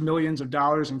 hundreds of millions of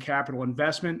dollars in capital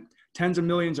investment, tens of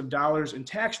millions of dollars in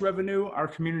tax revenue our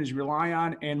communities rely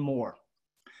on, and more.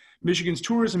 Michigan's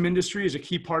tourism industry is a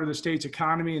key part of the state's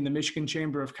economy, and the Michigan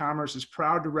Chamber of Commerce is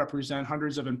proud to represent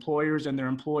hundreds of employers and their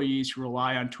employees who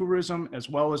rely on tourism, as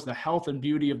well as the health and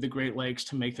beauty of the Great Lakes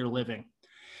to make their living.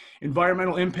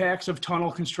 Environmental impacts of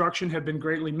tunnel construction have been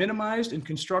greatly minimized, and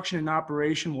construction and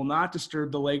operation will not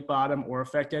disturb the lake bottom or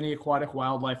affect any aquatic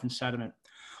wildlife and sediment.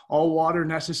 All water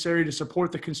necessary to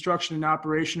support the construction and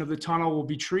operation of the tunnel will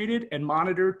be treated and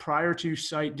monitored prior to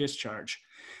site discharge.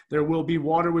 There will be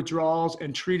water withdrawals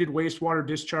and treated wastewater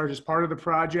discharge as part of the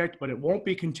project, but it won't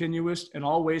be continuous, and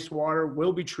all wastewater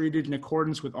will be treated in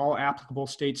accordance with all applicable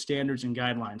state standards and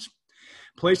guidelines.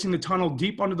 Placing the tunnel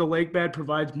deep under the lake bed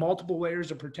provides multiple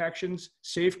layers of protections,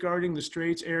 safeguarding the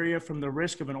straits area from the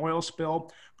risk of an oil spill,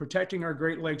 protecting our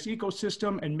Great Lakes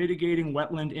ecosystem, and mitigating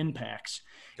wetland impacts.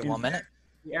 In 1 minute.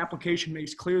 The application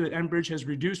makes clear that Enbridge has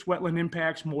reduced wetland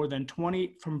impacts from more than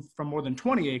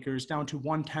 20 acres down to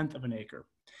 1/10 of an acre.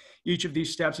 Each of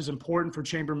these steps is important for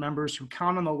chamber members who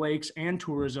count on the lakes and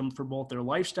tourism for both their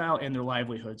lifestyle and their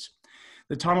livelihoods.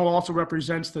 The tunnel also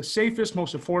represents the safest,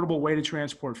 most affordable way to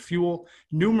transport fuel.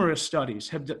 Numerous studies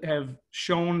have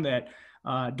shown that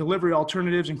delivery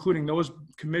alternatives, including those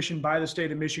commissioned by the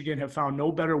state of Michigan, have found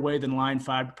no better way than Line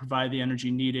 5 to provide the energy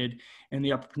needed in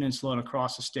the Upper Peninsula and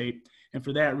across the state. And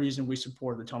for that reason, we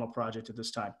support the tunnel project at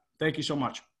this time. Thank you so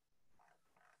much.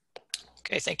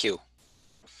 Okay, thank you.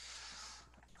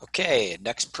 Okay,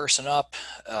 next person up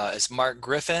is Mark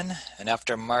Griffin, and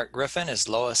after Mark Griffin is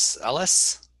Lois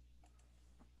Ellis.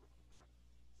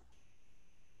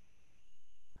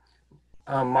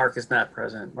 Mark is not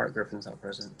present. Mark Griffin's not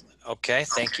present. Okay,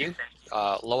 thank you.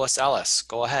 Lois Ellis,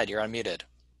 go ahead. You're unmuted.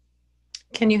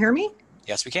 Can you hear me?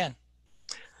 Yes, we can.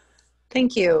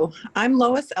 Thank you. I'm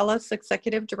Lois Ellis,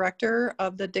 Executive Director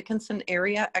of the Dickinson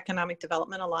Area Economic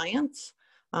Development Alliance.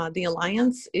 The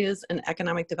Alliance is an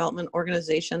economic development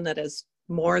organization that is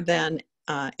more than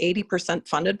 80%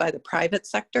 funded by the private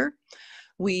sector.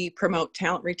 We promote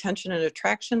talent retention and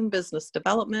attraction, business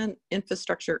development,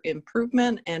 infrastructure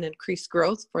improvement, and increased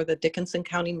growth for the Dickinson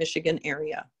County, Michigan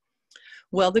area.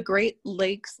 Well, the Great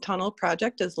Lakes Tunnel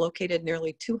project is located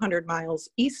nearly 200 miles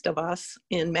east of us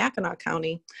in Mackinaw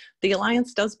County. The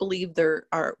Alliance does believe there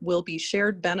will be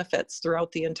shared benefits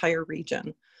throughout the entire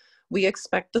region. We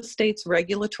expect the state's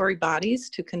regulatory bodies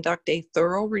to conduct a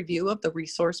thorough review of the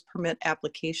resource permit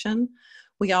application.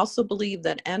 We also believe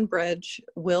that Enbridge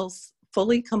will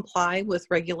fully comply with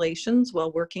regulations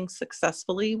while working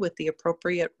successfully with the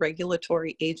appropriate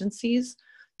regulatory agencies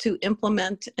to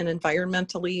implement an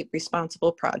environmentally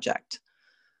responsible project.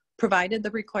 Provided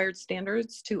the required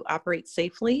standards to operate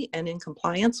safely and in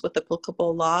compliance with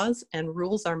applicable laws and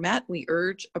rules are met, we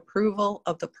urge approval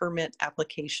of the permit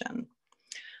application.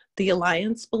 The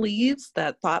Alliance believes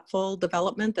that thoughtful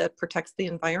development that protects the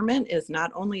environment is not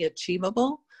only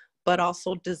achievable, but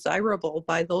also desirable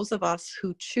by those of us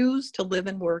who choose to live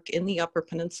and work in the Upper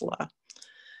Peninsula.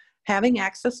 Having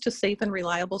access to safe and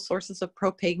reliable sources of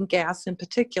propane gas in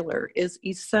particular is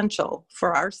essential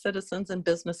for our citizens and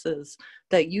businesses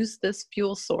that use this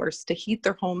fuel source to heat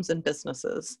their homes and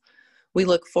businesses. We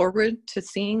look forward to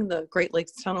seeing the Great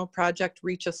Lakes Tunnel project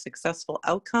reach a successful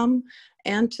outcome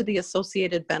and to the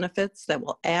associated benefits that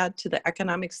will add to the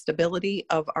economic stability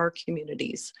of our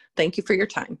communities. Thank you for your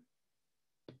time.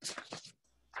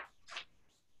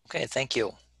 Okay, thank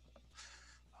you.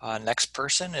 Next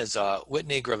person is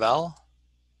Whitney Gravel.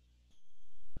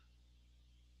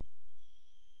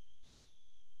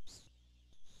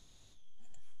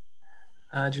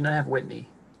 Do not have Whitney.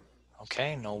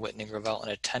 Okay, no Whitney Gravel in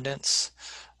attendance.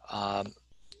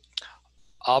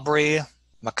 Aubrey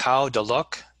Mackinaw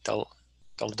Straits.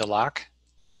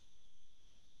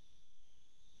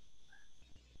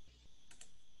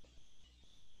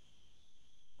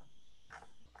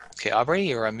 Okay, Aubrey,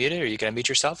 you're unmuted, or you can unmute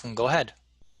yourself and go ahead.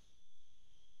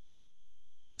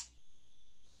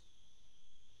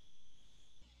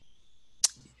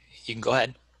 You can go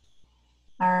ahead.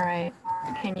 All right.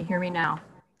 Can you hear me now?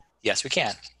 Yes, we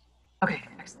can. Okay,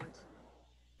 excellent.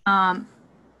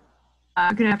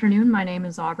 Good afternoon. My name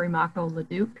is Aubrey Mako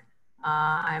Leduc.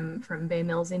 I'm from Bay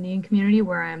Mills Indian Community,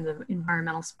 where I am the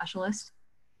environmental specialist.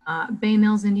 Bay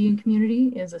Mills Indian Community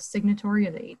is a signatory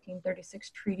of the 1836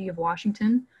 Treaty of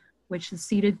Washington, which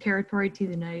ceded territory to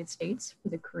the United States for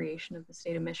the creation of the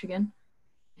state of Michigan.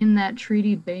 In that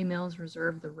treaty, Bay Mills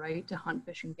reserved the right to hunt,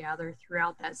 fish, and gather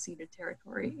throughout that ceded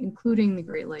territory, including the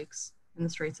Great Lakes and the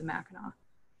Straits of Mackinac.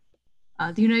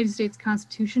 The United States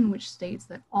Constitution, which states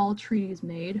that all treaties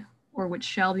made or which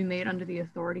shall be made under the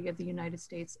authority of the United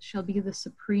States shall be the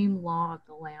supreme law of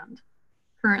the land.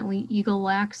 Currently, Eagle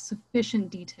lacks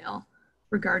sufficient detail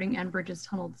regarding Enbridge's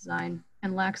tunnel design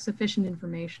and lacks sufficient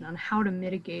information on how to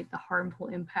mitigate the harmful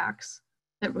impacts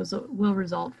that will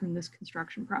result from this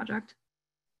construction project.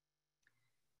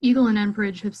 Eagle and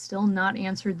Enbridge have still not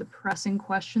answered the pressing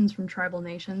questions from tribal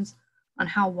nations on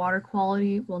how water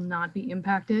quality will not be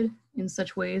impacted in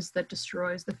such ways that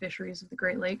destroys the fisheries of the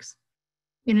Great Lakes.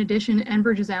 In addition,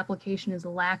 Enbridge's application is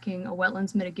lacking a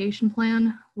wetlands mitigation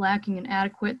plan, lacking an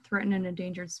adequate threatened and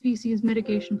endangered species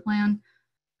mitigation plan,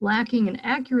 lacking an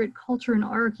accurate culture and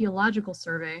archaeological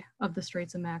survey of the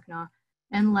Straits of Mackinac,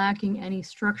 and lacking any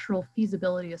structural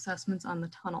feasibility assessments on the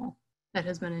tunnel that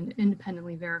has been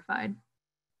independently verified.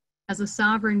 As a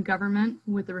sovereign government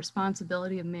with the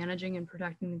responsibility of managing and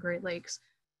protecting the Great Lakes,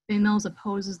 Bay Mills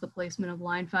opposes the placement of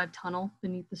Line 5 tunnel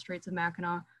beneath the Straits of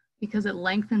Mackinac because it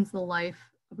lengthens the life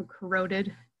of a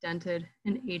corroded, dented,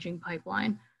 and aging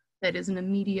pipeline that is an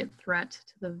immediate threat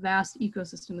to the vast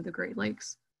ecosystem of the Great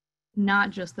Lakes, not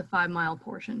just the 5-mile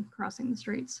portion crossing the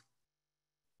straits.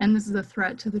 And this is a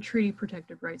threat to the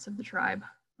treaty-protected rights of the tribe,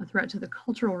 a threat to the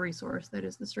cultural resource that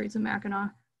is the Straits of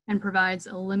Mackinac, and provides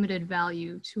a limited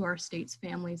value to our state's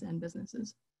families and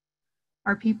businesses.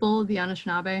 Our people, the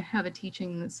Anishinaabe, have a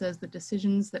teaching that says the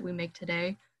decisions that we make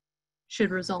today should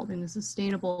result in a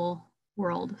sustainable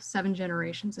world 7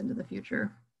 generations into the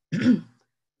future.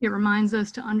 It reminds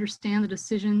us to understand the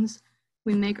decisions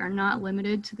we make are not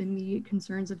limited to the immediate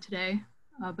concerns of today,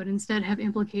 but instead have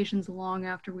implications long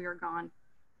after we are gone.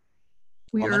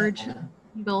 We urge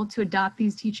people to adopt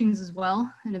these teachings as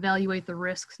well and evaluate the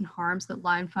risks and harms that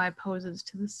Line 5 poses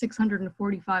to the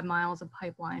 645 miles of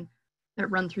pipeline that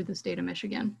run through the state of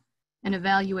Michigan, and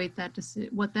evaluate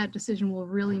what that decision will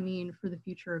really mean for the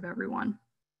future of everyone.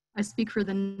 I speak for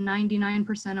the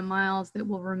 99% of miles that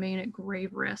will remain at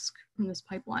grave risk from this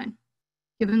pipeline.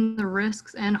 Given the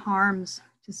risks and harms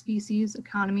to species,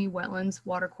 economy, wetlands,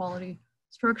 water quality,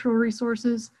 structural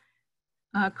resources,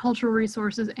 cultural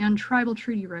resources, and tribal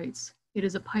treaty rights, it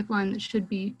is a pipeline that should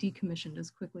be decommissioned as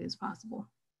quickly as possible.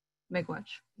 Miigwech.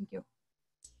 Thank you.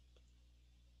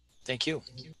 Thank you.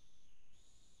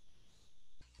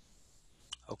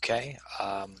 Okay.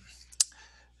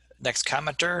 Next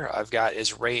commenter I've got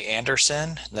is Ray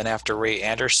Anderson. Then after Ray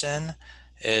Anderson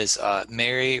is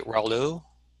Mary Ralu.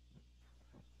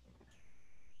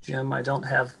 Jim, I don't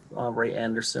have Ray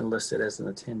Anderson listed as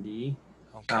an attendee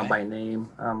Okay. by name,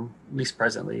 at least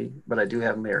presently, but I do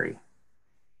have Mary.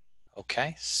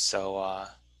 Okay, so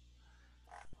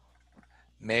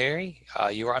Mary,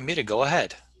 you are unmuted. Go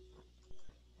ahead.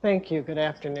 Thank you. Good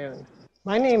afternoon.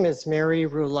 My name is Mary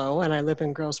Rouleau, and I live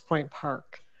in Grosse Pointe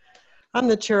Park. I'm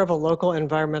the chair of a local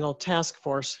environmental task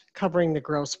force covering the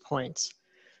Grosse Pointes.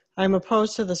 I'm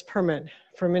opposed to this permit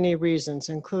for many reasons,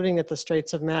 including that the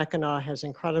Straits of Mackinac has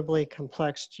incredibly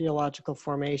complex geological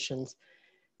formations,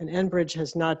 and Enbridge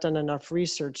has not done enough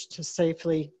research to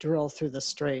safely drill through the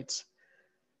straits.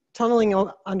 Tunneling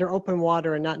under open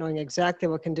water and not knowing exactly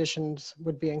what conditions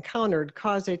would be encountered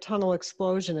caused a tunnel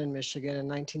explosion in Michigan in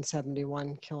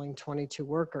 1971, killing 22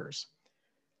 workers.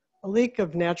 A leak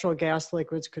of natural gas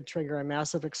liquids could trigger a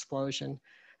massive explosion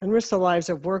and risk the lives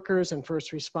of workers and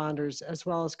first responders, as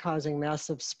well as causing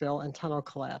massive spill and tunnel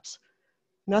collapse.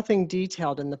 Nothing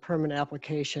detailed in the permit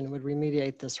application would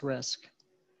remediate this risk.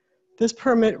 This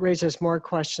permit raises more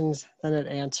questions than it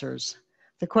answers.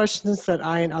 The questions that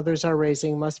I and others are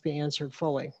raising must be answered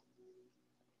fully.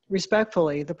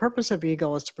 Respectfully, the purpose of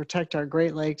EGLE is to protect our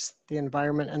Great Lakes, the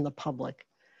environment, and the public,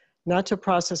 not to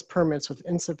process permits with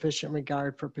insufficient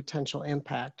regard for potential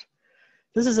impact.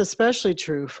 This is especially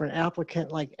true for an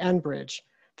applicant like Enbridge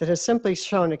that has simply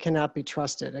shown it cannot be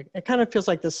trusted. It kind of feels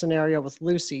like the scenario with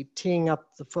Lucy teeing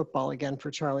up the football again for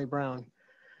Charlie Brown.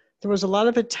 There was a lot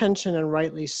of attention, and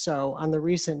rightly so, on the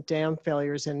recent dam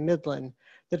failures in Midland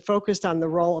that focused on the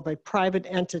role of a private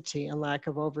entity and lack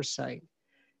of oversight.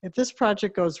 If this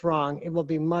project goes wrong, it will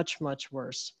be much, much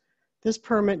worse. This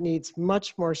permit needs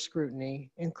much more scrutiny,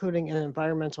 including an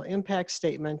environmental impact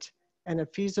statement and a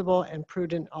feasible and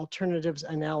prudent alternatives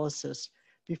analysis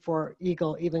before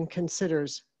EGLE even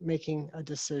considers making a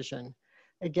decision.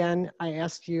 Again, I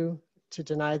ask you to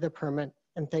deny the permit,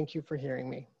 and thank you for hearing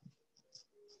me.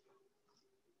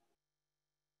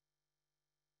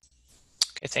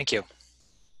 Okay, thank you.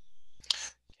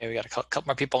 Okay, we got a couple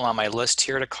more people on my list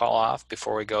here to call off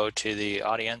before we go to the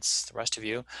audience, the rest of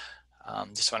you.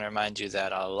 Just want to remind you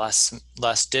that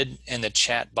Les did in the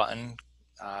chat button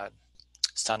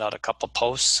send out a couple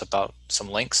posts about some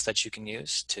links that you can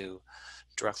use to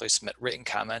directly submit written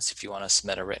comments if you want to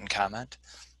submit a written comment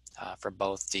for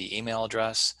both the email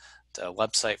address, the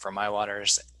website for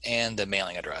MyWaters, and the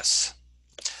mailing address.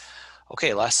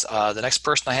 Okay, Les, the next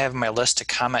person I have on my list to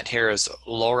comment here is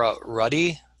Laura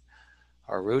Ruddy,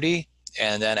 or Rudy,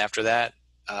 and then after that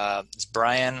is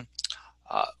Brian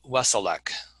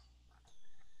Weselek.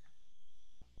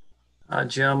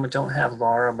 Jim, I don't have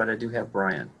Laura, but I do have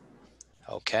Brian.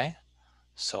 Okay,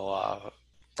 so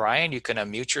Brian, you can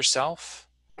unmute yourself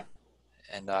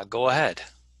and go ahead.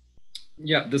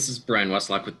 Yeah, this is Brian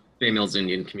Westlock with Bay Mills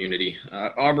Indian Community.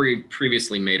 Aubrey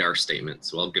previously made our statement,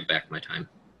 so I'll give back my time.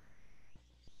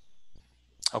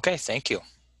 Okay, thank you.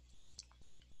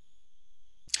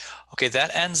 Okay,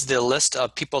 that ends the list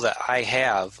of people that I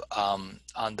have on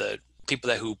the people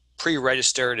who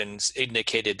pre-registered and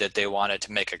indicated that they wanted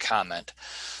to make a comment.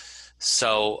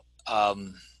 So there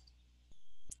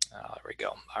we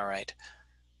go. All right,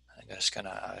 I'm just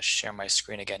gonna share my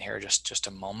screen again here, just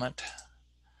a moment.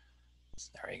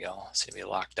 There you go. Seems to be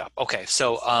locked up. Okay,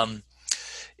 so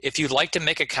if you'd like to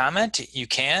make a comment, you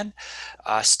can.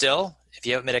 Still, if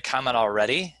you haven't made a comment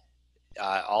already,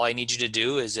 all I need you to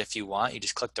do is, if you want, you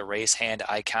just click the raise hand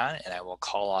icon and I will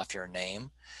call off your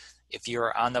name. If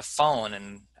you're on the phone,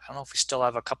 and I don't know if we still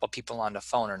have a couple people on the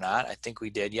phone or not. I think we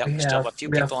did. Yep, we still have a few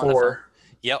people on the phone.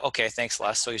 Yeah, okay, thanks,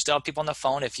 Les. So you still have people on the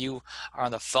phone. If you are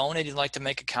on the phone and you'd like to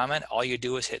make a comment, all you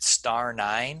do is hit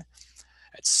 *9.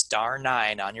 It's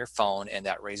 *9 on your phone, and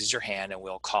that raises your hand, and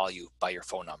we'll call you by your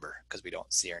phone number because we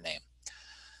don't see your name.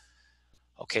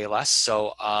 Okay, Les,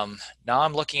 so now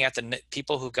I'm looking at the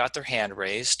people who got their hand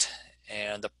raised,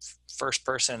 and the first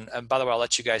person, and by the way, I'll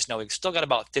let you guys know, we've still got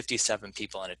about 57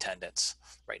 people in attendance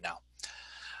right now.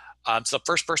 So the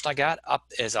first person I got up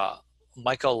is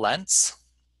Michael Lentz.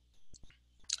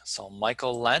 So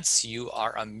Michael Lentz, you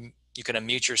can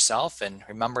unmute yourself and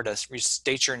remember to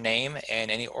state your name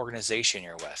and any organization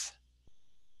you're with.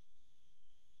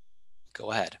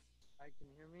 Go ahead. Hi, can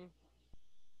you hear me?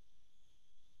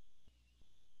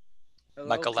 Hello,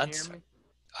 Michael can Lentz? you hear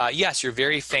me? Yes, you're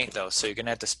very faint though, so you're gonna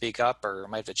have to speak up or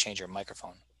might have to change your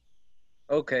microphone.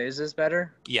 Okay, is this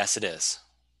better? Yes, it is.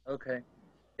 Okay.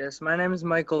 Yes, my name is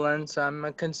Michael Lentz. I'm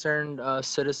a concerned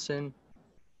citizen.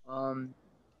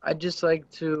 I'd just like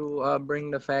to bring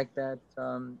the fact that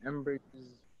Enbridge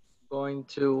is going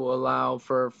to allow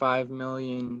for 5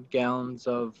 million gallons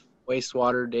of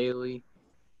wastewater daily.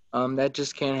 That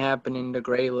just can't happen in the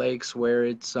Great Lakes where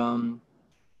it's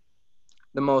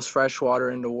the most fresh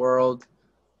water in the world.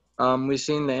 We've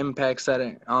seen the impacts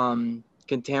that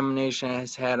contamination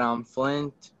has had on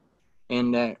Flint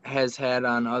and that has had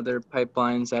on other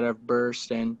pipelines that have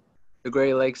burst. And the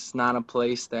Great Lakes is not a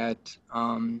place that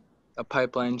a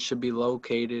pipeline should be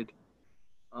located.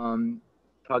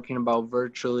 Talking about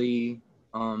virtually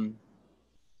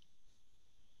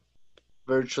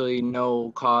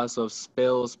no cause of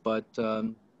spills, but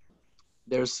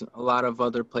there's a lot of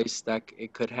other places that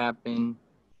it could happen.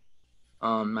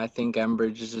 I think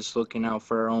Enbridge is just looking out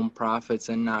for our own profits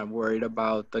and not worried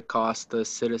about the cost to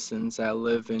citizens that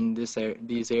live in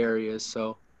these areas.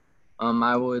 So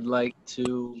I would like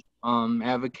to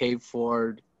advocate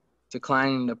for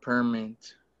declining the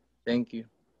permit. Thank you.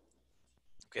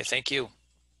 Okay, thank you.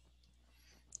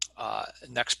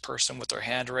 Next person with their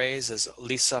hand raised is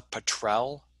Lisa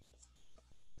Petrell.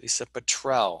 Lisa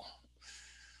Petrell,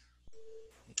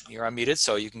 you're unmuted,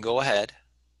 so you can go ahead.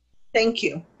 Thank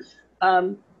you.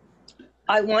 I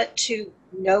want to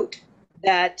note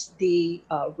that the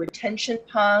retention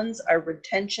ponds are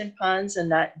retention ponds and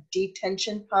not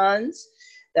detention ponds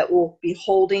that will be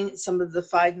holding some of the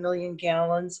 5 million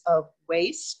gallons of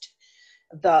waste.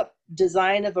 The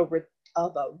design of a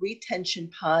retention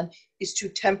pond is to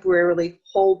temporarily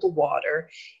hold the water.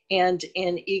 And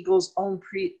in Eagle's own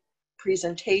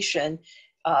presentation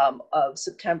of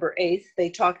September 8th, they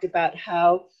talked about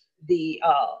how the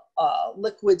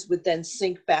liquids would then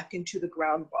sink back into the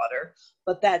groundwater.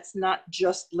 But that's not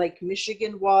just Lake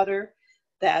Michigan water,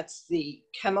 that's the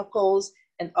chemicals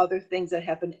and other things that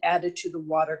have been added to the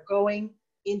water going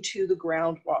into the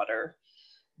groundwater.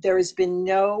 There has been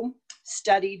no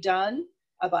study done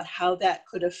about how that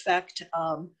could affect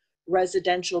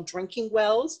residential drinking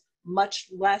wells, much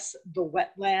less the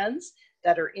wetlands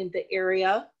that are in the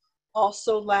area.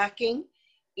 Also lacking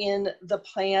in the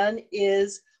plan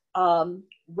is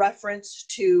reference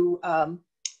to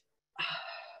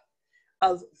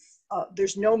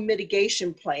there's no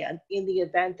mitigation plan in the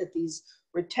event that these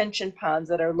retention ponds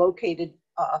that are located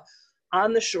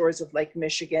on the shores of Lake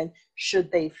Michigan,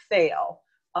 should they fail.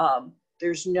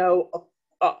 There's no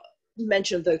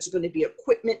mention that there's going to be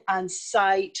equipment on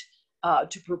site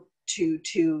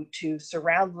to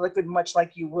surround the liquid, much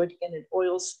like you would in an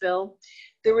oil spill.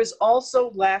 There is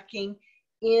also lacking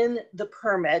in the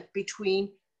permit between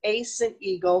ACE and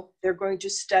Eagle. They're going to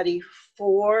study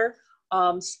 4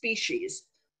 species: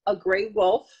 a gray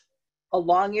wolf, a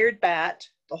long-eared bat,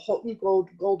 the Houghton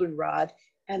goldenrod,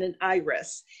 and an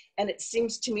iris. And it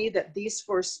seems to me that these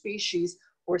 4 species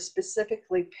were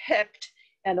specifically picked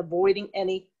and avoiding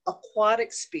any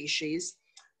aquatic species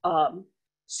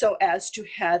so as to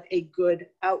have a good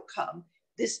outcome.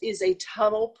 This is a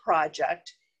tunnel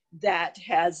project that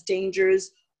has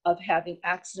dangers of having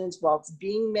accidents while it's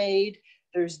being made.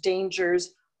 There's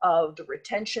dangers of the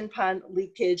retention pond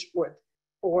leakage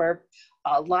or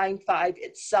line 5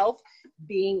 itself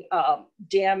being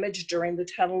damaged during the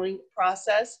tunneling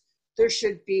process. There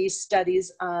should be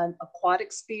studies on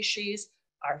aquatic species,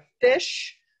 our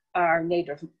fish, our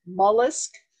native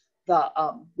mollusk, the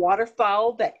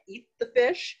waterfowl that eat the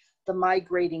fish, the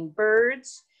migrating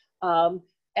birds, and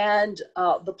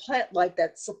the plant life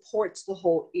that supports the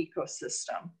whole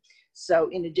ecosystem. So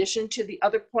in addition to the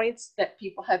other points that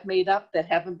people have made up that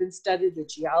haven't been studied, the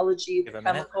geology, the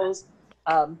chemicals,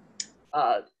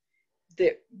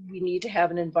 that we need to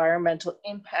have an environmental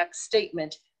impact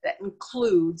statement that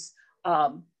includes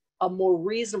a more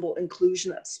reasonable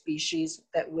inclusion of species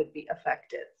that would be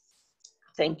affected.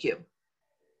 Thank you.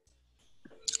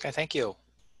 Okay, thank you.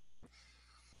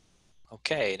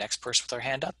 Okay, next person with their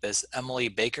hand up is Emily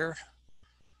Baker.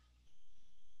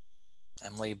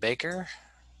 Emily Baker,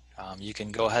 you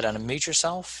can go ahead and unmute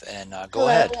yourself and go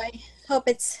ahead. I hope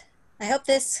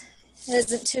this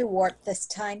isn't too warped this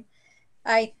time.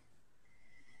 I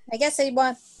guess I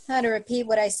want to repeat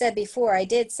what I said before. I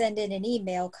did send in an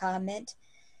email comment.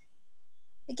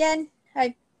 Again,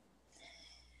 I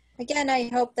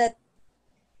hope that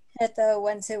the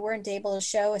ones who weren't able to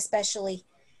show, especially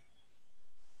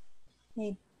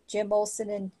Jim Olson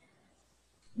and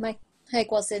Mike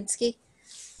Walczynski,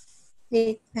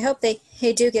 I hope they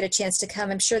do get a chance to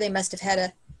come. I'm sure they must have had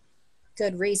a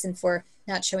good reason for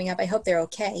not showing up. I hope they're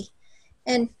okay.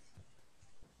 And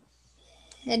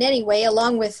anyway,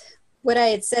 along with what I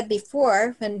had said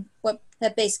before and what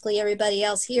that basically everybody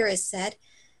else here has said,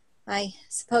 I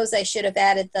suppose I should have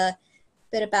added the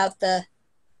bit about the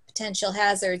potential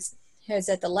hazards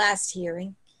at the last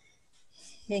hearing,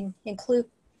 including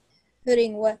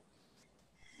what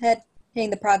had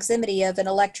the proximity of an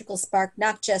electrical spark,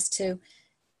 not just to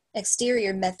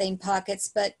exterior methane pockets,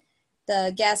 but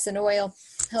the gas and oil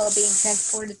being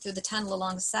transported through the tunnel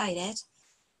alongside it.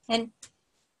 And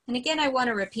again, I want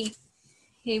to repeat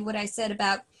what I said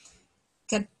about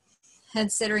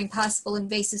considering possible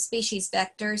invasive species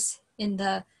vectors in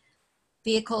the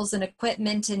vehicles and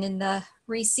equipment and in the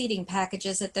reseeding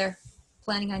packages that they're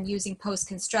planning on using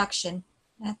post-construction,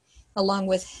 along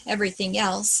with everything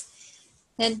else.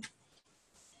 And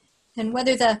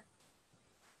whether the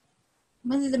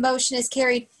motion is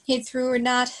carried through or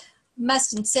not,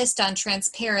 must insist on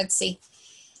transparency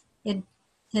in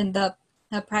the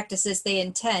practices they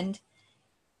intend.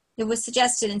 It was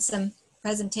suggested in some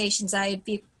presentations I had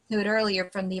viewed earlier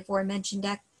from the aforementioned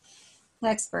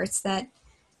experts that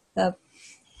the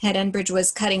head Enbridge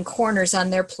was cutting corners on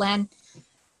their plan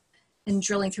and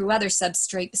drilling through other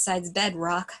substrate besides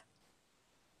bedrock.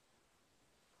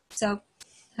 So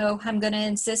I'm going to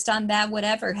insist on that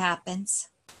whatever happens.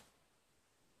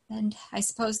 And I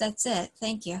suppose that's it.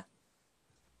 Thank you.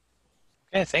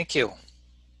 Okay, thank you.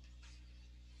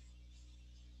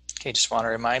 Okay, just want to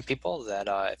remind people that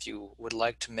if you would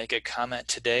like to make a comment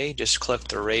today, just click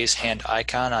the raise hand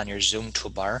icon on your Zoom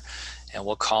toolbar and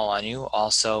we'll call on you.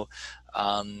 Also,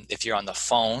 if you're on the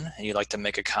phone and you'd like to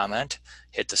make a comment,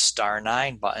 hit the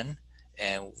 *9 button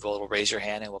and we'll raise your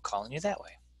hand and we'll call on you that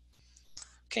way.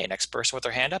 Okay, next person with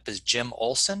their hand up is Jim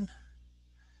Olson.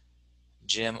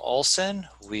 Jim Olson,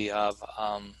 we have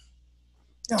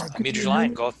unmuted your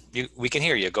line. We can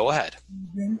hear you. Go ahead.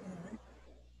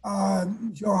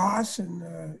 Joe Haas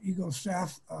and Eagle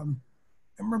staff. I'm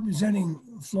representing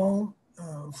Flow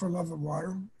for Love of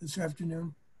Water this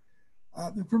afternoon.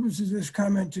 The purpose of this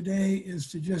comment today is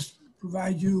to just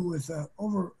provide you with an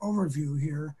overview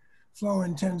here. Flow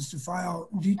intends to file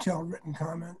detailed written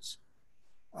comments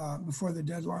before the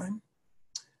deadline.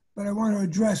 But I want to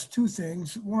address two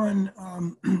things. One,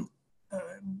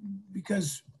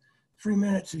 because 3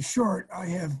 minutes is short, I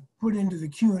have put into the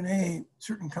Q&A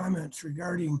certain comments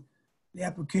regarding the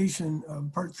application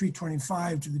of Part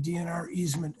 325 to the DNR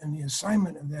easement and the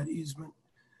assignment of that easement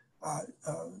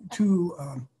to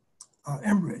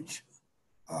Enbridge.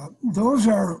 Those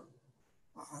are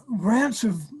grants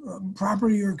of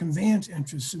property or conveyance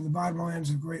interests in the bottomlands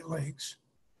of Great Lakes.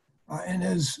 And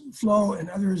as Flo and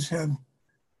others have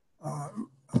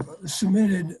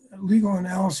submitted legal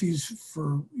analyses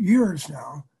for years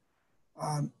now,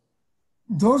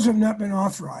 those have not been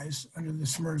authorized under the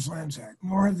Submerged Lands Act,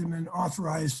 nor have they been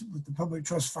authorized with the public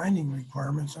trust finding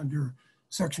requirements under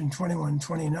Section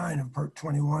 2129 of Part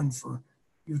 21 for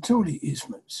utility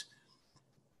easements.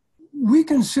 We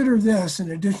consider this,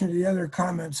 in addition to the other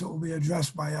comments that will be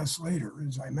addressed by us later,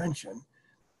 as I mentioned,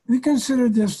 we consider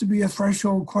this to be a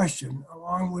threshold question,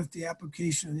 along with the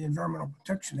application of the Environmental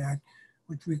Protection Act,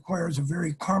 which requires a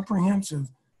very comprehensive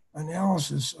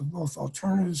analysis of both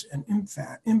alternatives and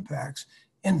impacts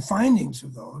and findings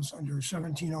of those under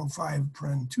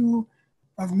 1705(2)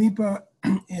 of MEPA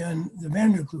and the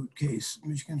Vanderklut case,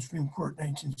 Michigan Supreme Court,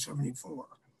 1974.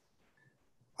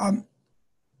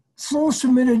 Flo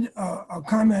submitted a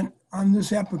comment on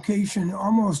this application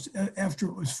almost after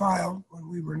it was filed, when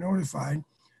we were notified,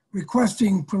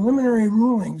 requesting preliminary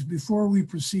rulings before we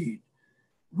proceed.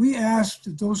 We asked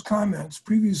that those comments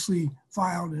previously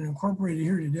filed and incorporated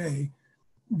here today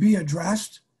be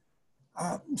addressed.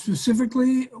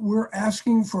 Specifically, we're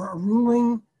asking for a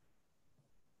ruling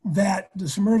that the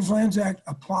Submerged Lands Act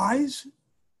applies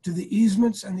to the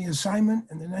easements and the assignment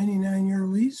and the 99-year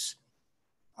lease,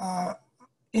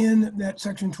 and that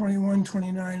Section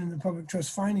 2129 and the public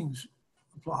trust findings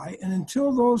apply. And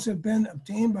until those have been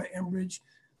obtained by Enbridge,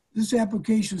 this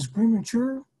application is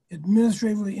premature,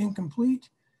 administratively incomplete,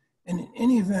 and in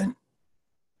any event,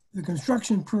 the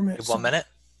construction permit— 1 minute.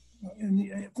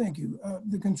 Thank you.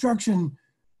 The construction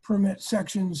permit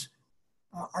sections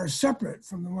are separate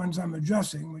from the ones I'm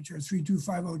addressing, which are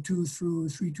 32502 through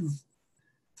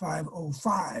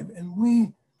 32505. And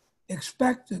we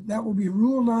expect that that will be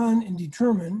ruled on and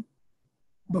determined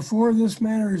before this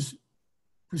matter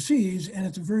proceeds, and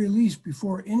at the very least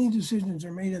before any decisions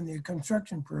are made on the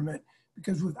construction permit,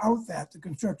 because without that, the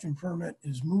construction permit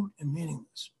is moot and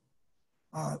meaningless.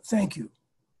 Thank you.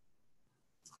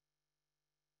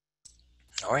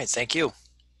 All right, thank you.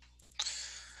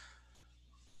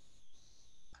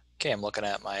 Okay, I'm looking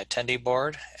at my attendee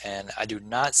board and I do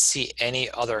not see any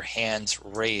other hands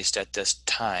raised at this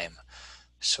time.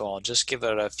 So I'll just give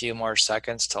it a few more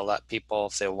seconds to let people,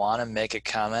 if they want to make a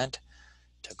comment,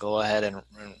 to go ahead and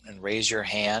raise your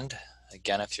hand.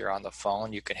 Again, if you're on the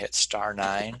phone, you can hit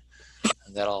 *9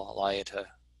 and that'll allow you to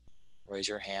raise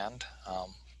your hand.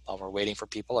 While we're waiting for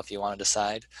people, if you want to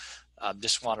decide,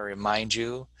 just want to remind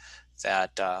you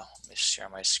that, let me share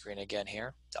my screen again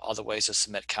here. All the ways to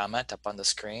submit comment up on the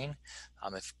screen.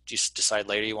 If you decide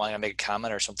later you want to make a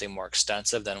comment or something more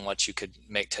extensive than what you could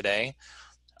make today,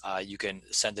 you can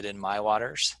send it in My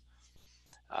Waters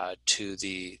to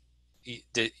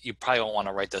you probably won't want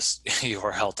to write this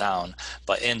URL down,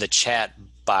 but in the chat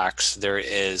box there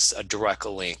is a direct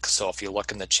link. So if you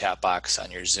look in the chat box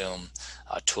on your Zoom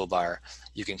toolbar,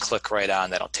 you can click right on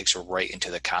that. It takes you right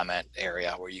into the comment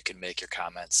area where you can make your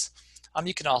comments.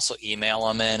 You can also email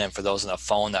them in, and for those on the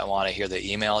phone that want to hear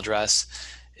the email address,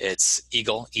 it's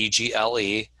Eagle,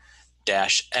 E-G-L-E,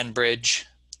 Enbridge,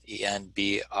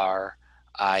 E-N-B-R-I-D-G-E,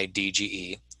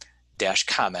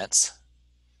 comments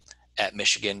at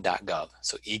michigan.gov.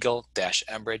 So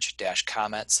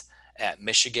eagle-enbridge-comments at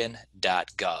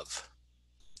michigan.gov.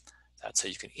 That's how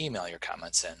you can email your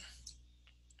comments in.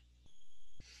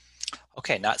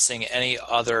 Okay, not seeing any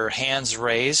other hands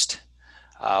raised.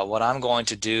 What I'm going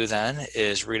to do then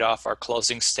is read off our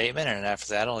closing statement, and after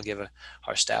that I'll give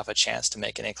our staff a chance to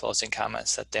make any closing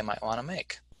comments that they might want to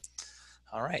make.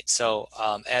 All right, so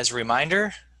as a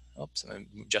reminder, oops, let me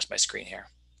adjust my screen here.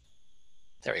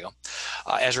 There we go.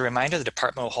 As a reminder, the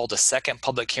department will hold a second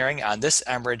public hearing on this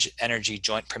Enbridge Energy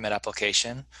Joint Permit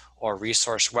application or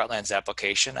Resource Wetlands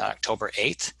application on October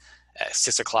 8th at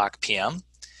 6:00 p.m.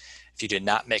 If you did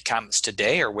not make comments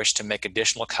today or wish to make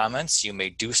additional comments, you may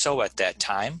do so at that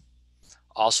time.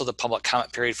 Also, the public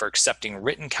comment period for accepting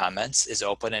written comments is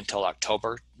open until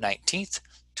October 19th,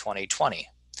 2020.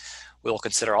 We will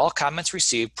consider all comments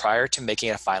received prior to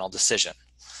making a final decision.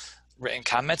 Written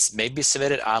comments may be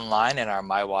submitted online in our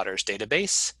My Waters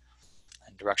database,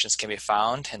 and directions can be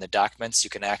found in the documents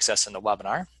you can access in the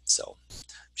webinar. So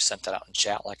just sent that out in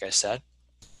chat, like I said.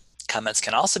 Comments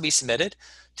can also be submitted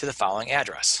to the following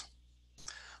address: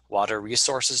 Water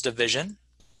Resources Division,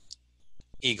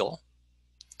 Eagle,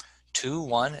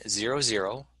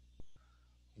 2100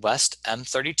 West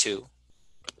M32,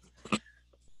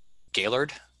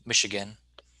 Gaylord, Michigan,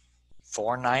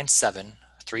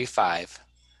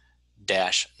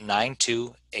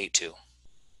 49735-9282.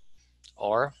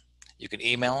 Or you can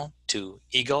email to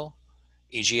Eagle,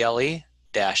 E-G-L-E,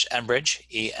 Enbridge,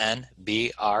 E-N-B-R-I-D-G-E,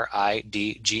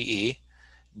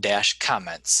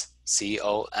 comments,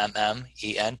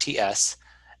 C-O-M-M-E-N-T-S,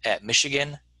 at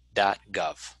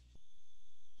michigan.gov.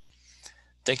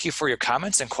 Thank you for your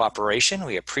comments and cooperation.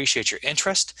 We appreciate your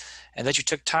interest and that you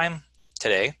took time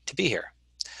today to be here.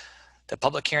 The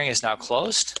public hearing is now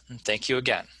closed, and thank you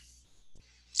again.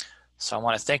 So I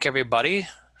want to thank everybody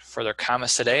for their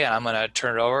comments today, and I'm going to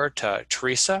turn it over to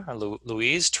Teresa or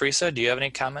Louise. Teresa, do you have any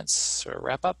comments or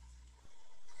wrap up?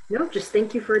 No, just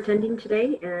thank you for attending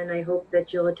today, and I hope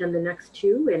that you'll attend the next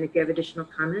two. And if you have additional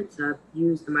comments,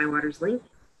 use the My Waters link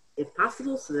if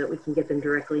possible so that we can get them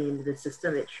directly into the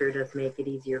system. It sure does make it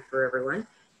easier for everyone.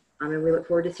 And we look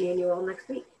forward to seeing you all next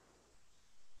week.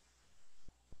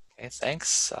 Okay,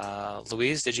 thanks.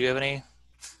 Louise, did you have any?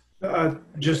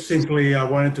 Just simply, I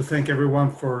wanted to thank everyone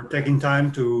for taking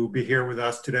time to be here with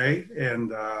us today,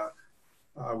 and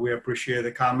we appreciate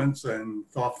the comments and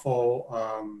thoughtful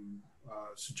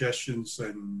suggestions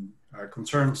and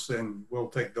concerns, and we'll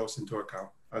take those into account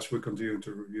as we continue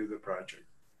to review the project.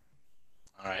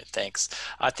 All right, thanks.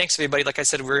 Thanks, everybody. Like I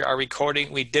said,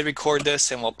 we did record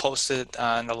this, and we'll post it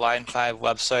on the Line 5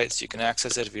 website, so you can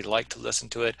access it if you'd like to listen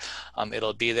to it.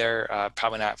 It'll be there,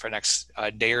 probably not for the next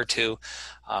day or two,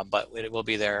 but it will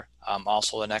be there.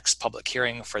 Also, the next public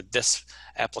hearing for this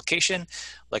application,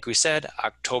 like we said,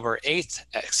 October 8th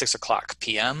at 6:00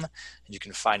 p.m. And you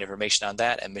can find information on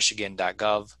that at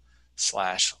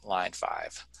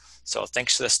michigan.gov/line5. So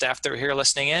thanks to the staff that were here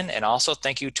listening in, and also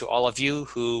thank you to all of you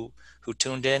who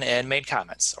tuned in and made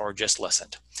comments or just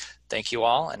listened. Thank you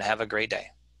all, and have a great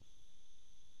day.